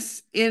doing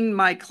this in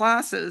my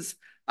classes,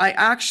 I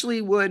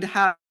actually would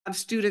have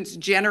students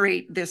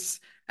generate this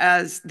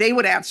as they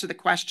would answer the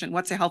question,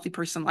 what's a healthy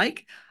person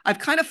like? I've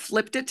kind of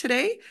flipped it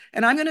today,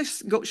 and I'm going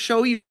to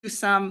show you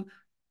some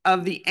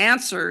of the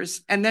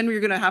answers, and then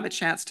we're going to have a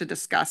chance to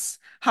discuss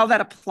how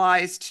that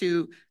applies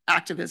to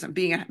activism,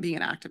 being an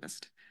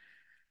activist.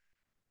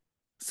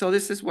 So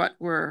this is what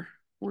we're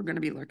going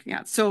to be looking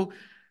at. So,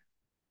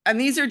 and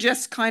these are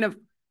just kind of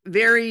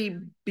very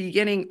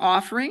beginning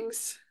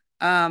offerings.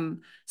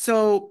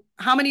 So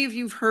how many of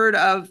you have heard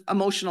of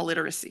emotional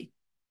literacy?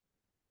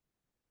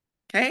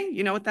 Okay,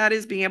 you know what that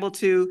is? Being able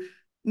to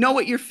know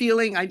what you're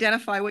feeling,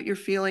 identify what you're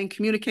feeling,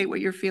 communicate what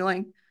you're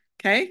feeling.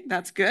 Okay,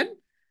 that's good.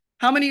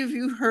 How many of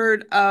you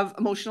heard of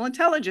emotional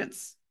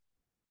intelligence?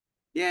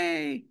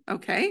 Yay,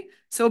 okay.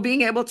 So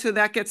being able to,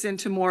 that gets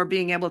into more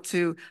being able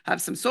to have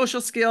some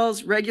social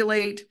skills,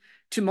 regulate,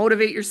 to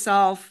motivate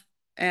yourself,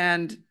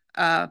 and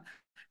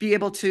be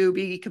able to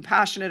be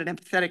compassionate and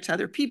empathetic to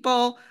other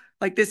people.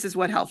 Like this is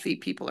what healthy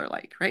people are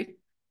like, right?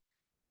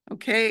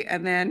 Okay,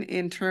 and then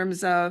in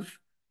terms of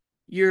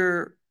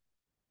your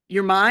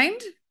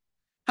mind,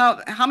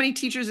 how many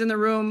teachers in the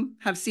room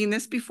have seen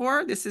this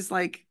before? This is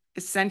like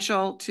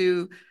essential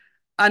to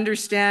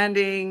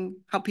understanding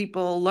how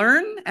people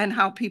learn and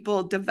how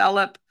people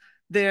develop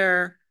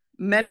their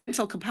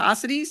mental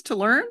capacities to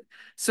learn.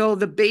 So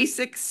the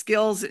basic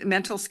skills,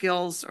 mental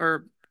skills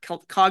or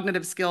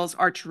cognitive skills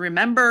are to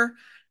remember,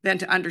 then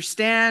to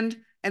understand,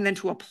 and then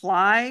to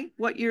apply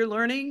what you're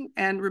learning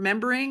and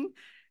remembering,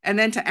 and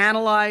then to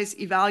analyze,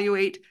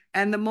 evaluate.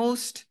 And the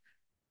most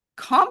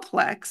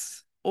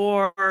complex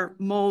or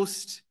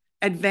most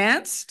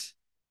advanced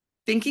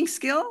thinking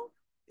skill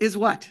is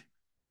what?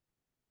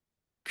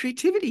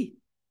 Creativity.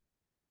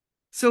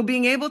 So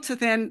being able to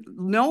then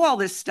know all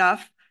this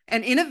stuff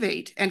and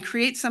innovate and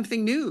create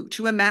something new,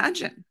 to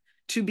imagine,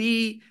 to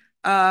be,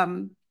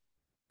 to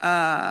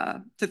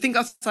think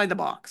outside the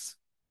box.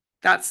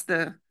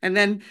 And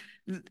then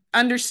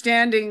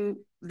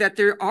understanding that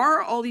there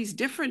are all these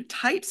different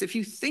types. If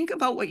you think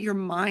about what your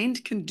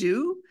mind can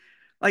do,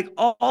 like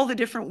all the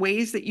different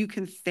ways that you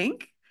can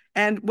think,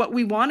 and what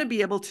we want to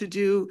be able to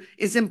do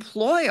is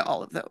employ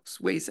all of those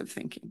ways of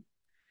thinking.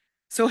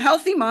 So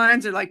healthy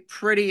minds are like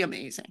pretty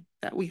amazing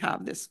that we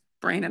have this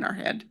brain in our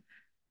head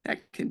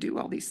that can do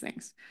all these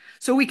things.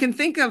 So we can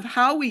think of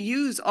how we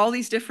use all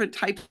these different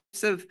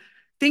types of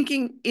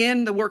thinking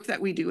in the work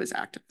that we do as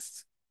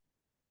activists.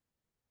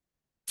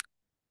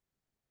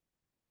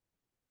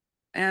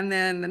 And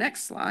then the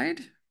next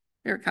slide,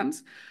 here it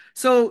comes.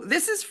 So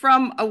this is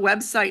from a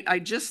website I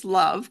just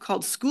love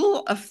called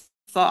School of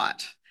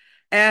Thought.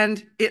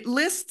 And it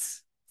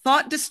lists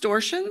thought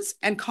distortions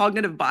and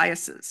cognitive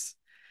biases.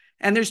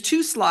 And there's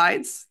 2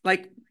 slides,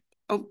 like,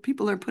 oh,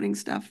 people are putting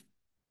stuff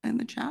in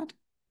the chat.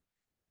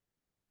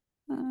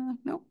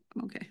 No,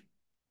 I'm okay.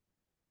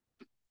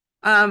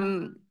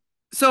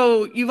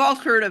 So you've all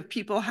heard of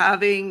people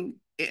having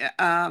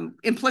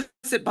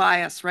implicit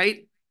bias,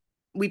 right?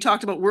 We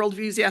talked about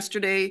worldviews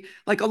yesterday.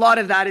 Like a lot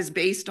of that is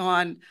based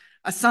on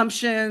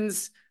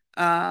assumptions,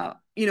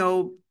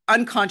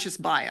 unconscious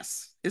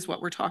bias is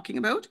what we're talking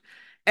about.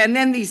 And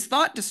then these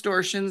thought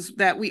distortions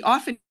that we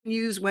often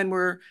use when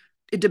we're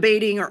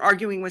debating or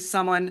arguing with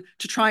someone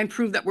to try and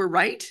prove that we're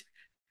right.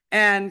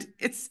 And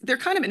they're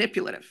kind of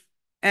manipulative.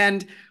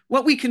 And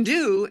what we can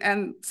do,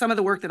 and some of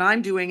the work that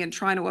I'm doing in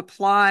trying to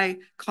apply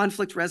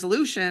conflict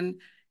resolution,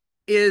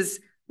 is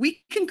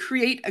we can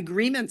create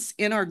agreements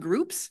in our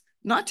groups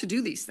not to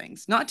do these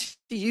things, not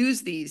to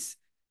use these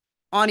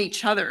on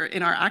each other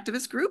in our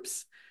activist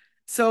groups.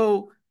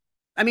 So,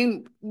 I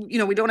mean,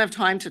 we don't have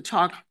time to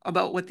talk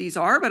about what these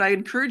are, but I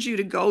encourage you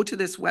to go to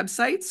this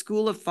website,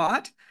 School of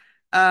Thought,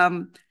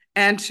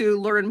 and to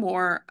learn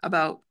more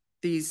about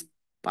these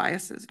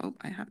biases. Oh,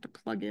 I have to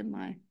plug in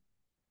my,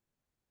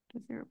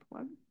 is there a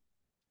plug?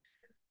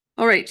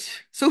 All right,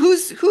 so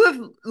who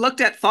have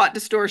looked at thought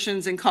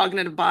distortions and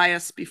cognitive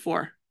bias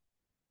before?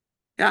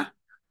 Yeah?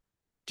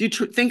 Do you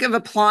think of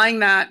applying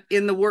that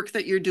in the work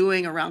that you're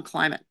doing around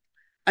climate?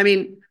 I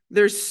mean,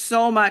 there's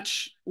so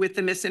much with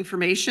the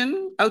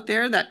misinformation out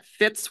there that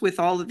fits with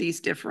all of these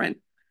different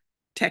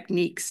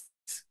techniques.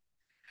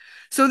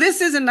 So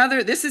this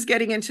is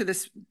getting into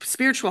this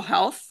spiritual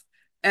health.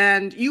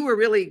 And you were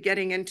really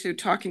getting into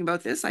talking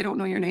about this. I don't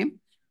know your name.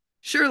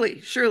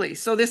 Shirley.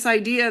 So this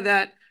idea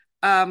that,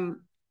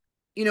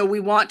 we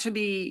want to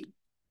be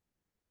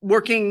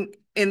working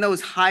in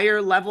those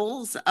higher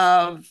levels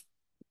of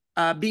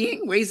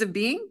ways of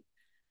being.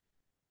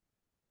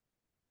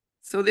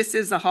 So this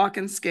is the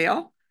Hawkins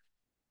scale.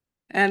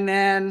 And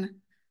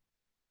then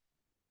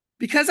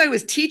because I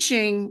was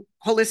teaching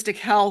holistic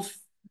health,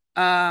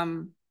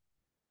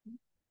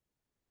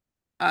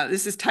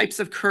 this is types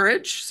of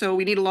courage. So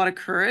we need a lot of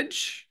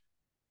courage.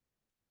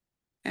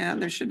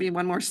 And there should be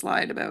one more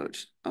slide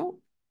about,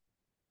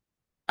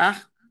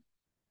 that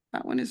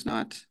one is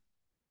not.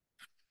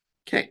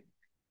 Okay.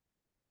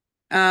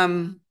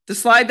 The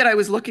slide that I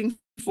was looking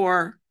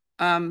for,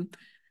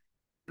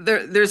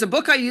 there's a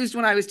book I used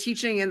when I was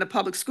teaching in the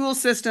public school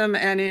system,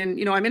 and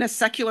I'm in a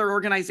secular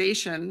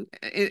organization,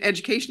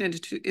 education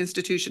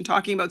institution,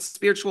 talking about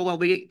spiritual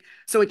well-being.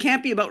 So it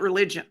can't be about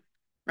religion,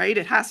 right?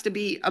 It has to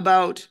be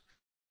about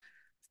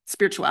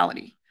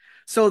spirituality.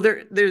 So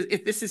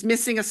if this is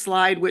missing a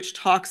slide which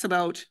talks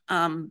about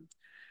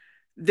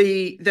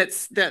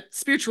that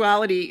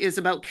spirituality is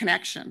about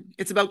connection.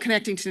 It's about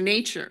connecting to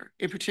nature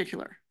in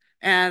particular,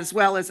 as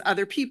well as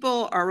other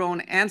people, our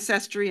own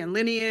ancestry and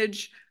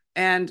lineage,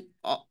 and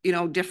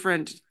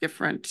different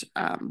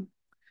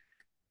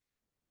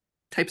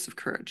types of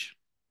courage.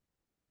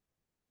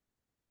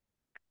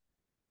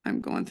 I'm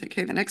going to,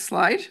 okay, the next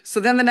slide. So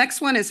then the next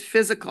one is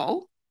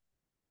physical,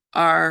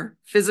 our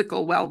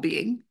physical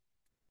well-being.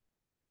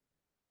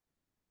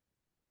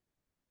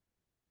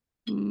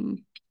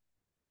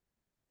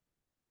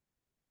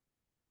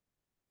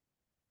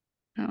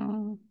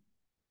 No,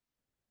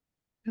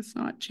 it's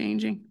not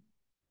changing.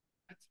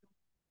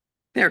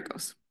 There it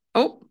goes.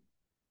 Oh,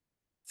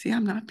 see,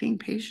 I'm not being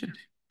patient.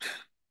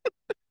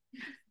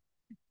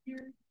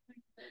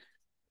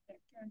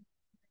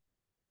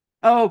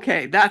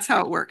 Okay, that's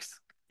how it works.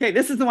 Okay,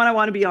 this is the one I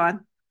want to be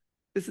on.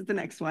 This is the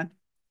next one.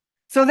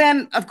 So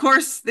then, of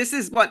course, this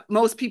is what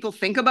most people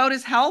think about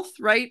as health,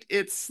 right?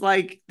 It's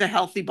like the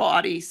healthy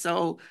body.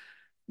 So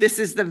this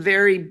is the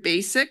very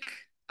basic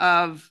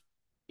of,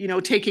 you know,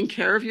 taking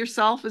care of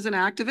yourself as an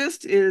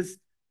activist is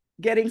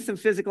getting some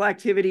physical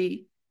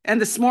activity.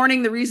 And this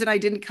morning, the reason I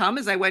didn't come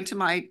is I went to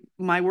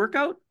my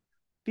workout,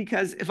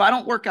 because if I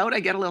don't work out, I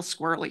get a little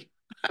squirrely.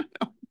 I don't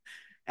know.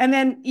 And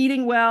then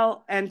eating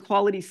well and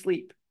quality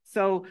sleep.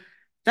 So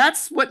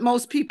that's what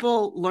most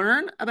people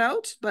learn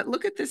about. But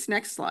look at this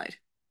next slide.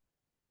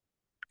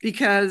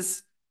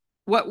 Because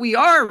what we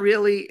are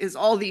really is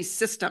all these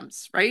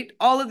systems, right?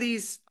 All of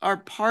these are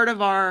part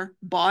of our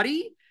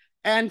body.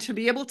 And to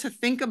be able to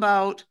think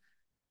about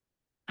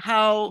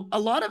how a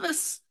lot of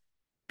us,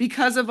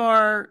 because of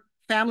our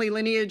family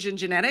lineage and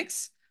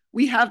genetics,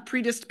 we have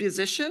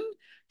predisposition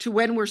to,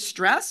 when we're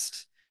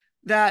stressed,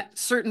 that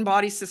certain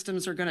body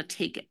systems are going to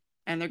take it.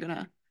 And they're going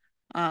to,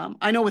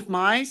 I know with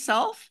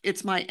myself,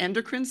 it's my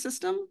endocrine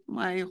system,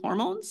 my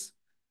hormones.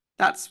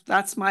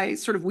 That's my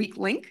sort of weak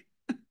link.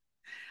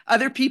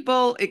 Other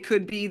people, it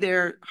could be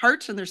their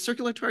heart and their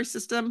circulatory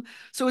system.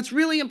 So it's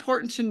really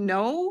important to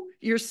know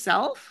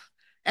yourself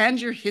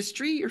and your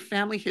history, your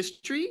family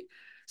history,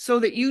 so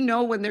that you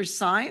know when there's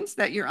signs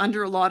that you're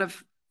under a lot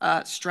of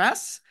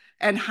stress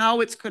and how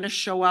it's going to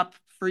show up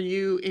for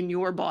you in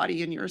your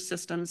body, in your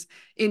systems,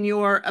 in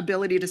your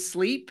ability to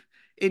sleep,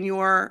 in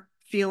your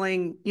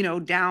feeling, you know,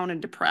 down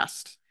and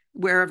depressed,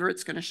 wherever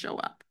it's going to show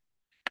up.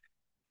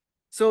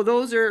 So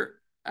those are,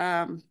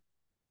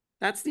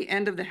 that's the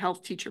end of the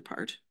health teacher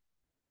part.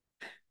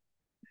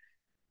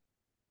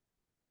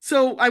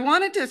 So I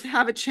wanted to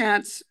have a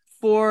chance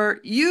for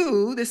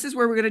you. This is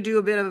where we're going to do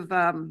a bit of,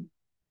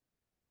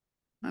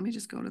 let me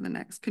just go to the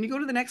next. Can you go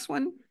to the next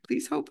one,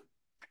 please, Hope?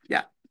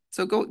 Yeah.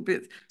 So go.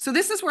 So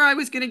this is where I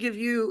was going to give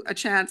you a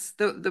chance.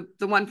 The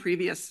one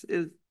previous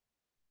is,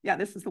 yeah,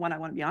 this is the one I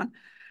want to be on.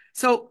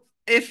 So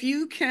if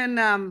you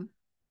can,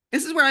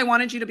 this is where I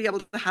wanted you to be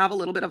able to have a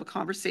little bit of a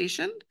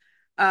conversation.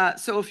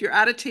 So if you're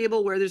at a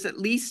table where there's at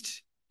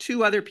least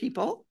 2 other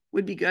people,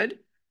 would be good.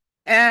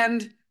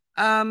 And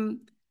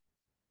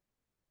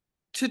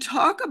to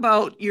talk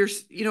about your,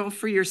 you know,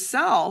 for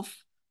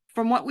yourself,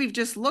 from what we've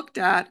just looked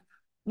at,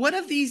 what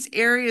of these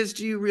areas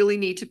do you really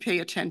need to pay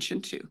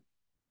attention to?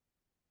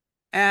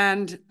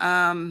 And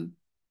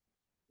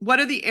what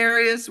are the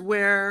areas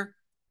where,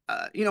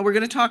 you know, we're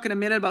going to talk in a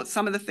minute about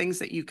some of the things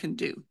that you can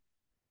do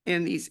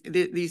in these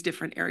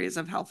different areas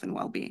of health and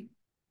well-being.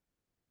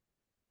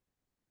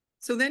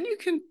 So then you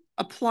can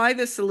apply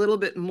this a little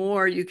bit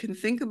more. You can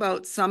think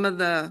about some of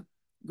the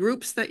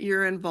groups that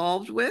you're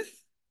involved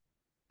with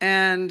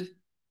and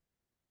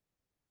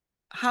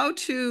how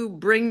to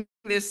bring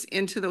this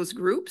into those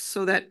groups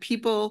so that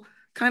people,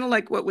 kind of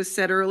like what was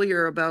said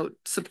earlier about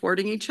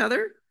supporting each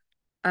other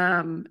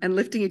and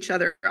lifting each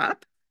other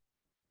up.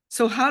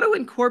 So how to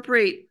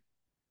incorporate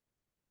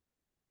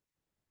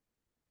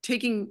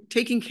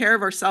taking care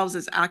of ourselves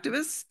as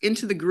activists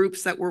into the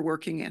groups that we're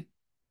working in.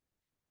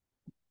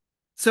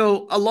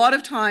 So a lot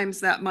of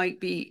times that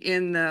might be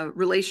in the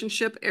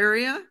relationship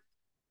area.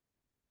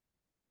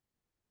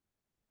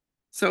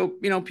 So,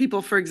 you know,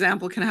 people, for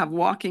example, can have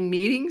walking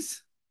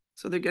meetings.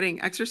 So they're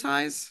getting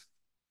exercise.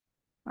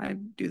 I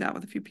do that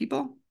with a few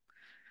people.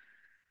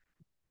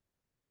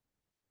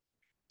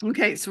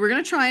 Okay, so we're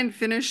going to try and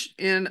finish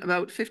in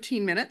about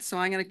 15 minutes. So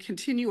I'm going to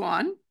continue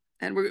on.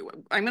 And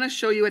I'm going to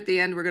show you at the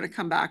end, we're going to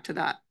come back to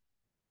that.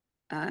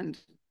 And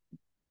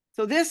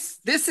so this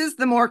is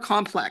the more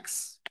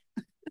complex.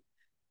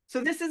 So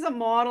this is a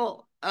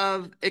model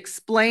of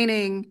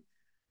explaining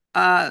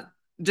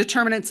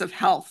determinants of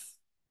health.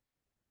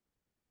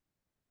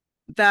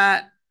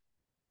 That,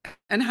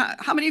 and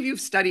how many of you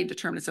have studied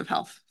determinants of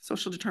health,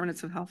 social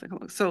determinants of health?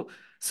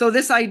 So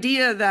this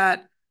idea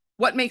that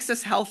what makes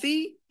us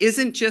healthy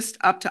isn't just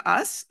up to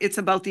us, it's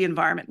about the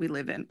environment we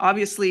live in.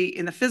 Obviously,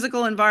 in the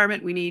physical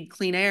environment, we need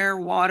clean air,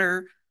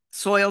 water,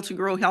 soil to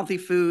grow healthy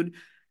food,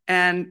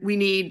 and we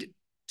need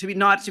to be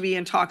not to be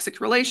in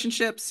toxic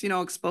relationships, you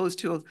know, exposed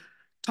to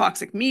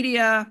toxic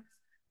media,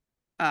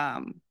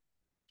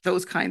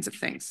 those kinds of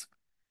things.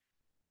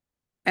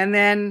 And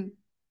then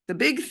the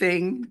big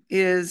thing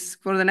is,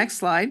 go to the next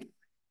slide.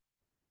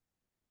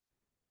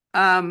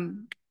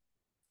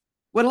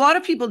 What a lot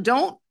of people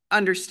don't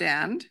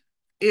understand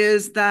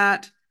is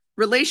that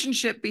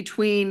relationship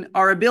between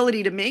our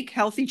ability to make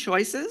healthy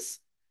choices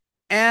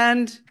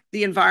and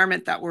the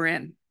environment that we're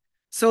in.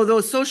 So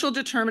those social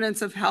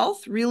determinants of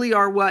health really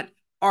are what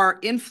are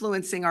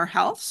influencing our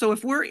health. So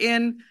if we're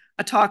in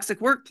a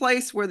toxic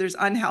workplace where there's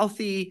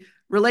unhealthy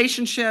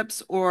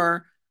relationships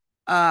or,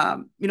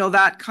 you know,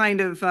 that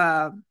kind of,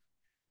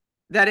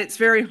 that it's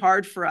very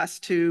hard for us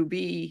to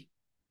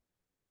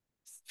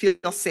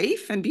feel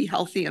safe and be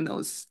healthy in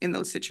those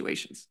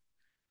situations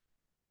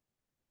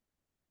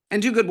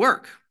and do good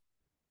work.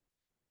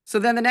 So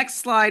then the next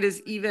slide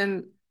is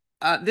even,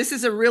 this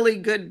is a really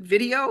good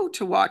video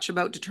to watch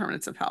about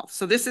determinants of health.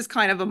 So this is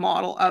kind of a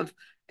model of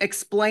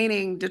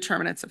explaining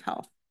determinants of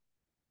health.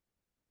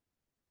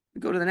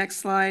 Go to the next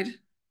slide.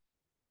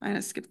 I'm going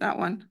to skip that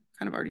one.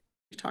 Kind of already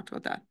talked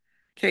about that.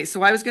 Okay,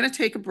 so I was going to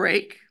take a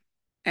break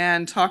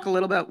and talk a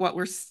little about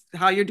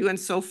how you're doing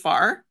so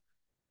far.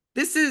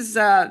 This is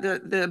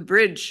the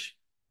bridge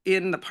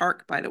in the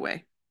park, by the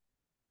way.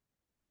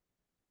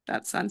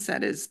 That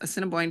sunset is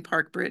Assiniboine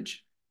Park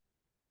Bridge.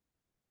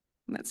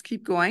 Let's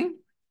keep going.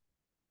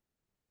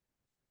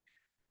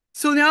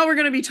 So now we're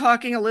going to be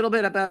talking a little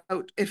bit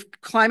about if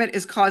climate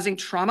is causing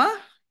trauma.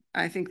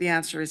 I think the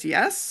answer is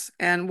yes.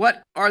 And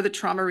what are the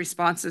trauma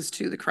responses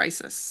to the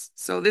crisis?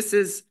 So this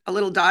is a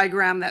little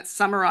diagram that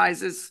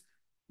summarizes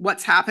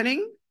what's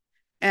happening,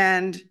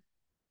 and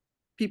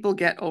people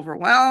get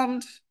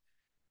overwhelmed.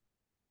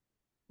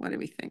 What do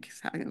we think?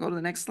 How can I go to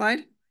the next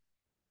slide?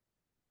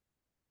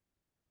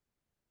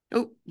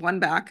 Oh, one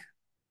back.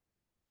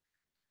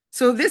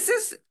 So this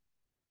is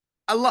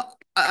a lot.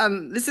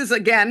 This is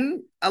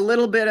again a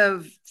little bit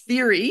of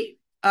theory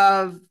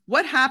of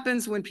what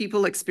happens when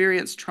people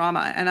experience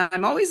trauma. And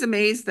I'm always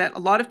amazed that a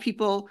lot of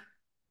people,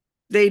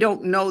 they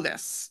don't know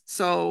this.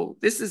 So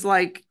this is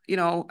like, you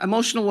know,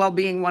 emotional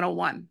well-being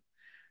 101.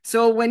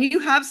 So when you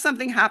have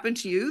something happen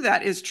to you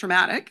that is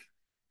traumatic,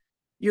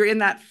 you're in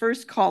that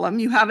first column,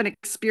 you have an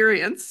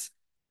experience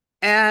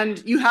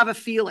and you have a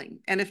feeling.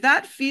 And if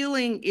that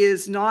feeling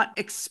is not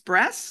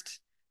expressed,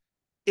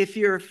 if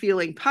you're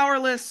feeling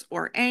powerless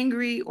or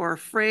angry or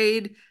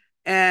afraid,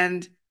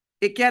 and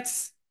it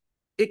gets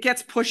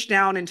pushed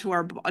down into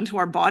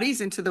our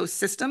bodies, into those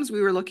systems we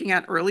were looking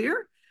at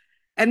earlier.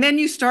 And then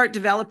you start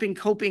developing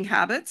coping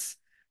habits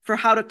for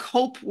how to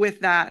cope with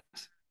that.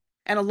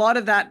 And a lot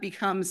of that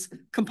becomes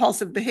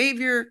compulsive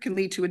behavior, can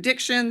lead to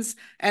addictions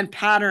and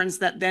patterns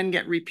that then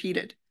get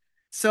repeated.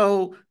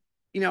 So,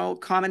 you know,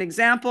 common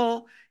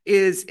example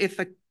is if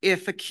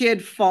a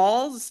kid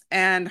falls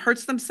and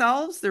hurts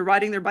themselves, they're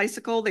riding their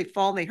bicycle, they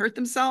fall, they hurt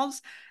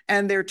themselves,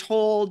 and they're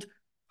told,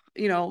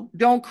 you know,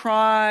 don't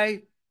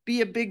cry,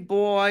 be a big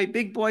boy,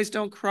 big boys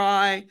don't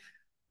cry.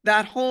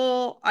 That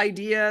whole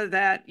idea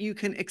that you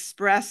can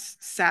express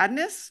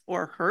sadness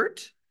or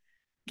hurt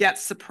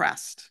gets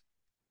suppressed.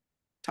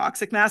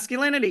 Toxic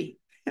masculinity,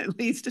 it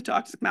leads to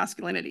toxic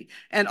masculinity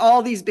and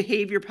all these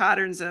behavior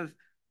patterns of,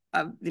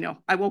 you know,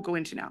 I won't go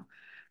into now,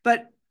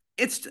 but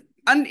it's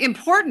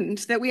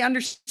important that we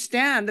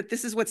understand that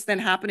this is what's then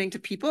happening to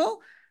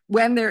people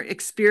when they're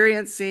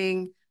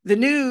experiencing the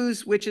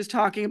news, which is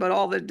talking about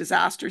all the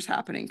disasters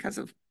happening because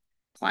of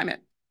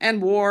climate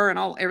and war and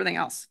everything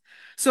else.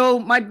 So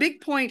my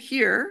big point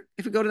here,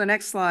 if we go to the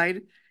next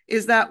slide,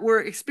 is that we're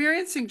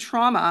experiencing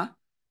trauma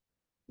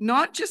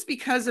not just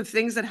because of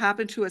things that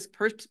happen to us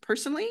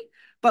personally,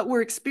 but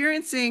we're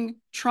experiencing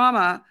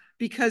trauma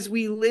because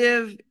we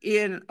live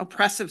in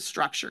oppressive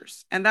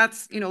structures. And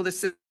that's, you know,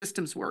 the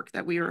systems work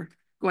that we are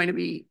going to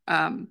be,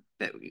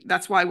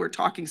 that's why we're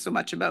talking so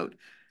much about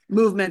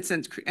movements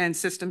and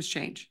systems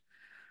change.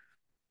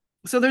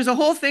 So there's a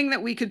whole thing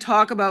that we could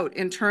talk about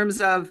in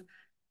terms of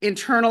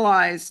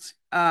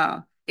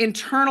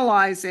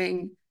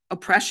internalizing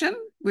oppression,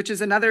 which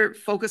is another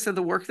focus of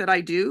the work that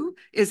I do,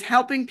 is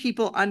helping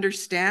people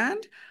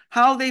understand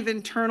how they've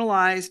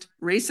internalized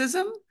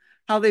racism,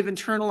 how they've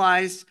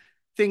internalized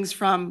things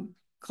from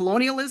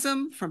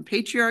colonialism, from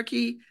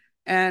patriarchy.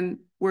 And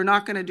we're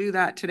not going to do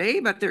that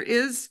today, but there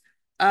is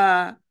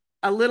a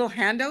little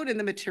handout in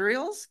the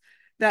materials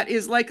that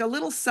is like a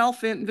little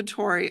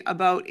self-inventory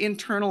about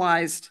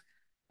internalized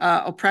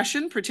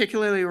oppression,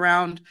 particularly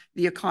around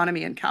the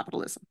economy and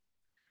capitalism.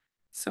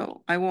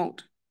 So I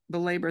won't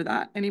belabor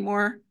that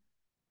anymore.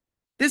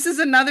 This is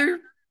another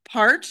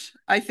part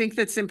I think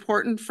that's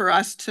important for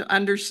us to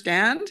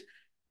understand,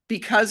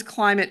 because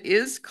climate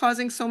is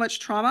causing so much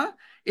trauma,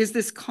 is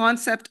this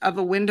concept of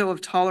a window of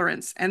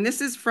tolerance. And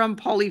this is from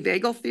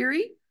polyvagal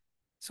theory.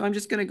 So I'm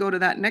just going to go to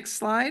that next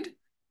slide.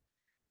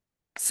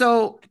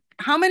 So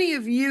how many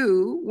of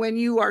you, when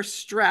you are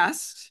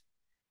stressed,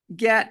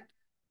 get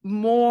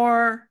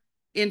more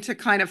into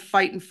kind of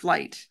fight and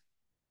flight?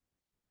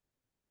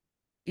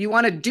 You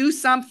want to do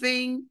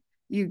something,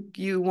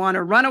 you want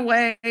to run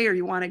away, or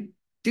you want to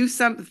do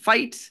something,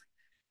 fight,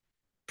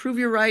 prove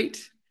you're right.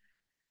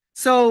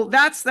 So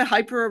that's the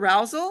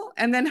hyperarousal.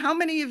 And then how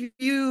many of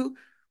you,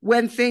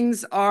 when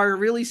things are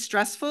really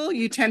stressful,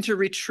 you tend to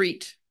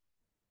retreat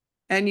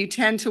and you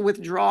tend to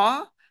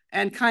withdraw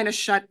and kind of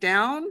shut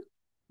down,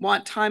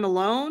 want time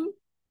alone?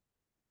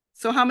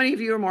 So how many of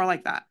you are more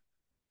like that?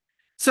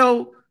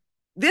 So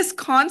this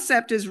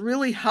concept is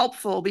really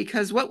helpful,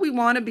 because what we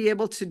want to be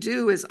able to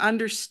do is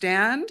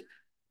understand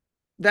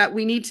that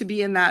we need to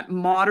be in that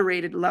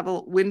moderated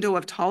level window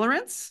of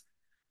tolerance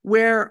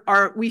where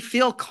we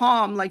feel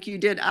calm, like you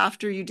did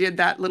after you did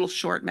that little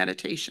short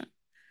meditation.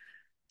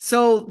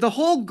 So the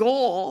whole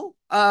goal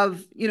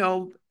of, you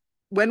know,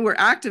 when we're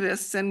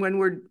activists and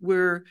when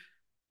we're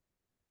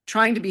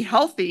trying to be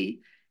healthy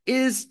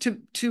is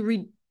to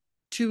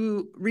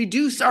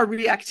reduce our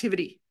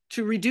reactivity,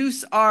 to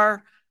reduce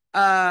our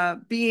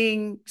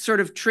being sort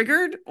of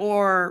triggered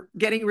or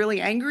getting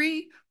really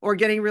angry or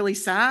getting really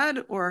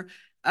sad or,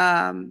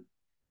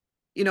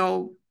 you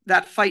know,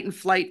 that fight and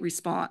flight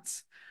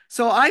response.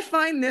 So I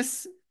find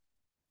this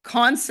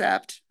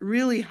concept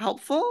really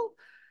helpful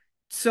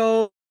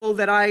so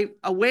that I'm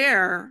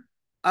aware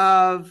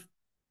of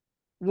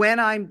when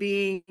I'm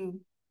being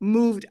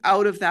moved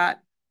out of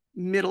that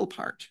middle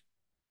part.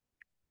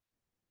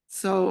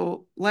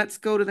 So let's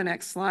go to the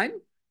next slide.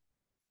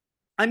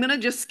 I'm going to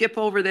just skip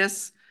over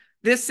this.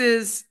 This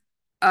is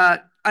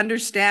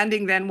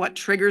understanding then what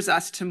triggers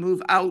us to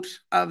move out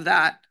of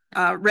that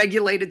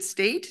regulated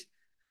state.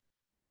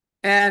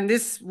 And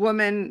this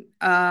woman,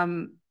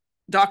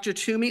 Dr.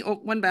 Toomey, oh,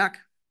 one back.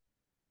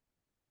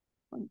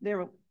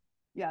 There,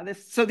 yeah,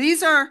 this. So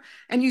these are,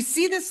 and you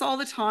see this all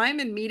the time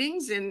in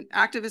meetings, in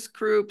activist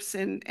groups,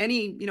 and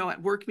any,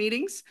 at work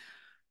meetings,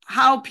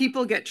 how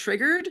people get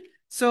triggered.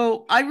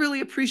 So I really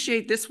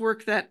appreciate this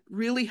work that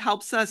really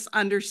helps us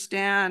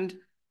understand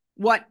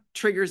what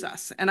triggers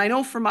us. And I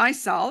know for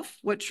myself,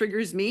 what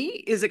triggers me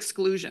is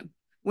exclusion.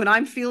 When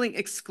I'm feeling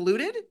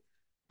excluded,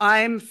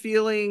 I'm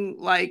feeling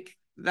like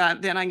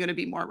that, then I'm going to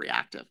be more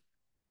reactive.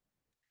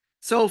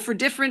 So for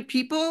different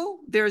people,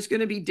 there's going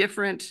to be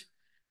different,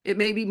 it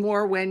may be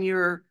more when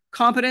your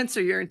competence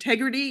or your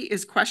integrity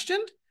is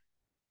questioned.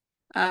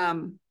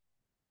 So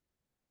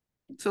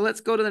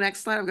let's go to the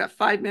next slide. I've got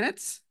 5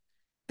 minutes.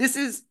 This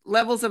is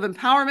levels of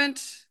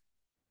empowerment,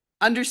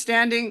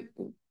 understanding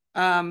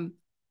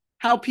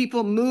how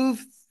people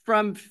move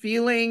from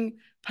feeling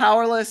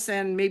powerless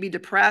and maybe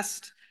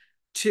depressed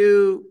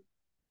to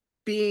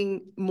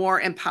being more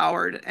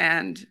empowered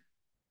and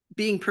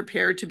being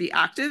prepared to be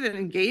active and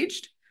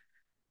engaged.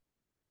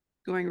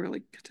 Going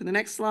really to the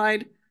next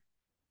slide.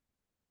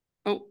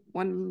 Oh,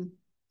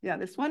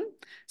 this one.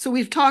 So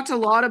we've talked a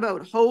lot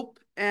about hope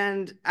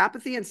and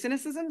apathy and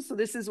cynicism. So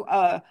this is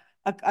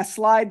a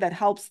slide that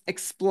helps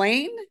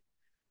explain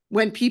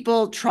when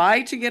people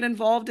try to get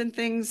involved in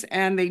things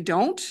and they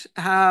don't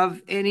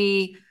have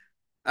any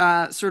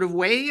sort of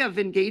way of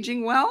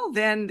engaging well,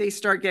 then they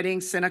start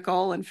getting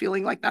cynical and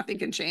feeling like nothing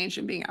can change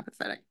and being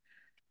apathetic.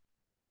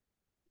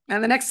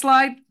 And the next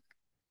slide,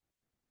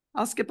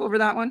 I'll skip over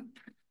that one.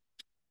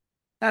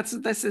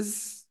 This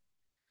is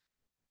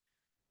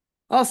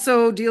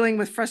also dealing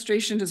with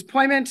frustration,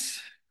 disappointment.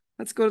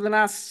 Let's go to the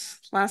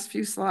last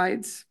few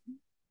slides.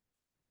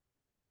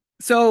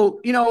 So,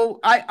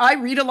 I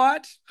read a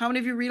lot. How many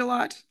of you read a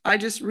lot? I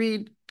just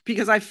read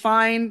because I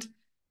find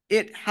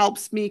it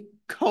helps me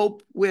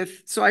cope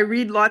with, so I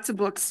read lots of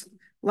books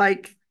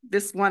like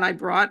this one I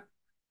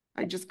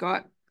just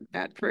got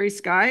at Prairie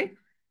Sky.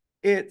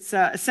 It's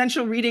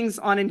Essential Readings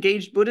on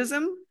Engaged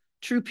Buddhism,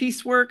 True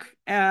Peace Work,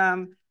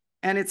 and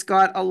it's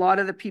got a lot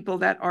of the people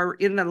that are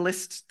in the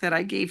list that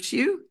I gave to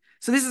you.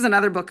 So this is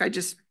another book I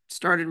just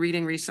started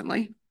reading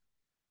recently.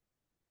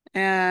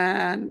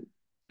 And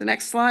the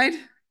next slide.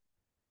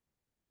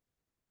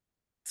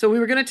 So we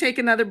were going to take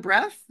another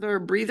breath or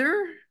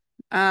breather.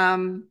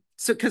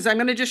 Because I'm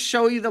going to just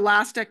show you the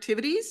last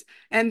activities.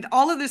 And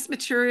all of this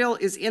material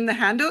is in the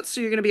handout, so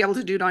you're going to be able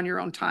to do it on your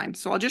own time.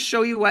 So I'll just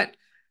show you what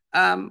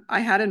I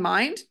had in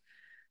mind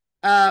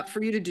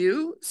for you to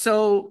do.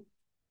 So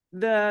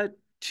the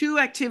 2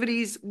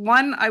 activities,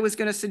 one, I was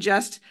going to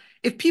suggest,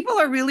 if people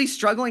are really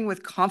struggling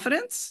with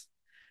confidence,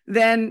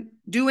 then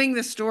doing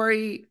the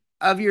story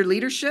of your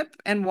leadership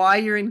and why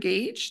you're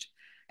engaged.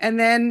 And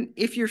then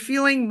if you're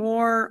feeling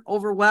more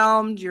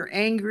overwhelmed, you're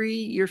angry,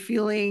 you're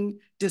feeling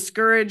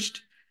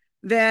discouraged,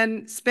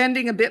 then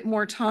spending a bit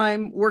more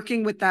time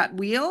working with that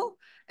wheel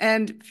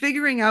and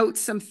figuring out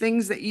some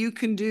things that you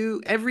can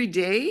do every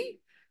day,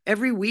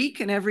 every week,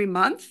 and every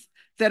month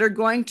that are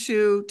going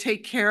to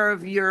take care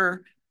of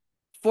your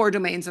 4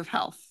 domains of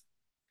health.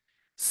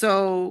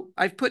 So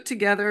I've put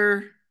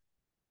together,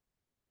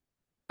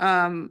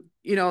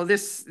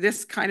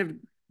 this kind of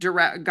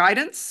direct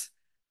guidance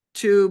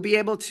to be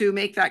able to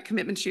make that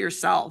commitment to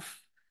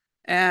yourself.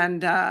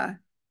 And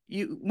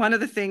one of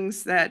the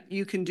things that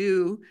you can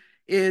do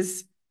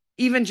is,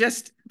 even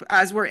just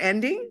as we're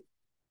ending,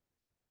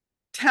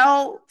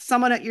 tell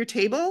someone at your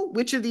table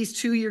which of these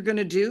 2 you're going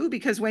to do,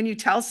 because when you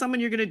tell someone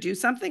you're going to do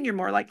something, you're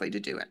more likely to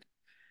do it.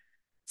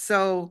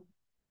 So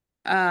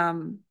I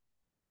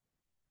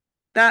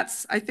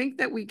think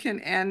that we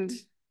can end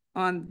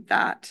on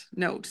that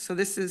note. So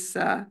this is,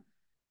 I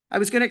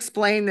was going to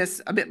explain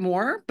this a bit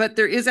more, but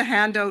there is a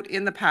handout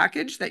in the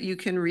package that you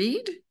can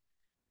read.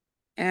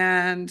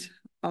 And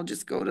I'll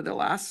just go to the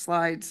last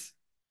slides.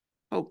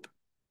 Hope.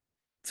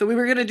 So we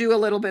were going to do a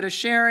little bit of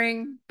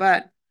sharing,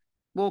 but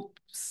we'll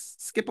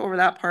skip over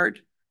that part.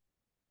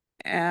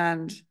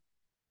 And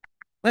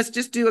let's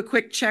just do a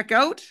quick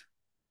checkout.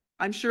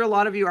 I'm sure a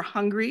lot of you are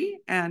hungry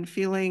and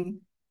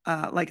feeling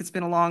like it's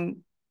been a long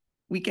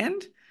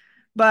weekend,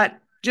 but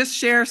just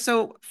share.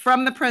 So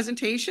from the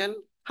presentation,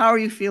 how are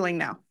you feeling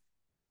now?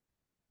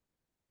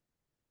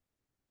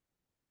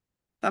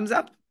 Thumbs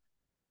up.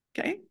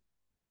 Okay.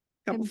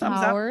 Couple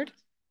Empowered. thumbs up.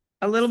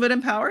 A little bit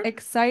empowered.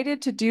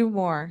 Excited to do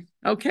more.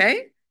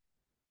 Okay.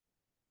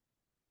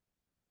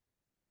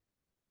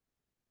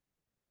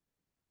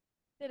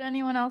 Did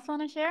anyone else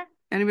want to share?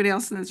 Anybody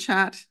else in the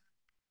chat?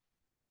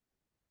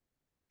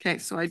 Okay,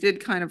 so I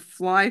did kind of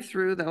fly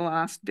through the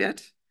last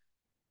bit.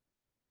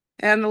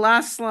 And the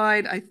last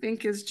slide, I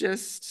think, is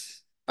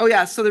just, oh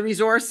yeah, so the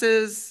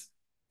resources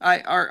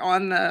are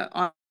on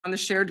the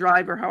shared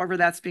drive, or however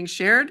that's being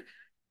shared.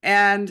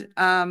 And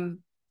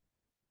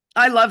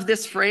I love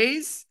this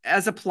phrase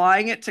as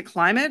applying it to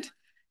climate.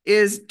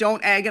 is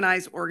don't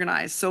agonize,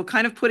 organize. So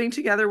kind of putting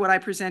together what I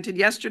presented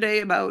yesterday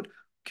about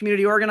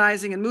community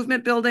organizing and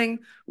movement building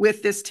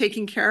with this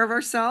taking care of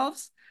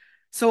ourselves.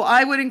 So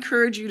I would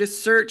encourage you to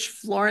search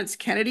Florence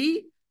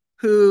Kennedy,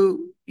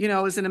 who, you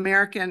know, is an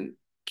American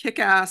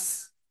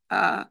kick-ass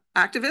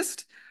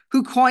activist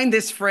who coined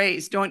this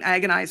phrase, don't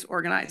agonize,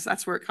 organize.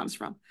 That's where it comes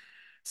from.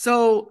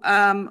 So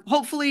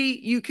hopefully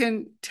you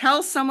can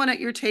tell someone at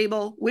your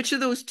table which of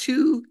those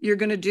two you're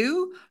going to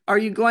do. Are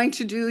you going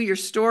to do your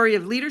story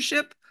of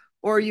leadership,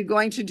 or are you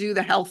going to do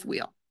the health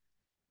wheel?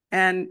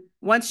 And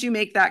once you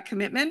make that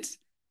commitment,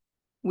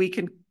 we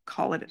can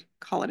call it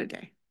a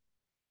day.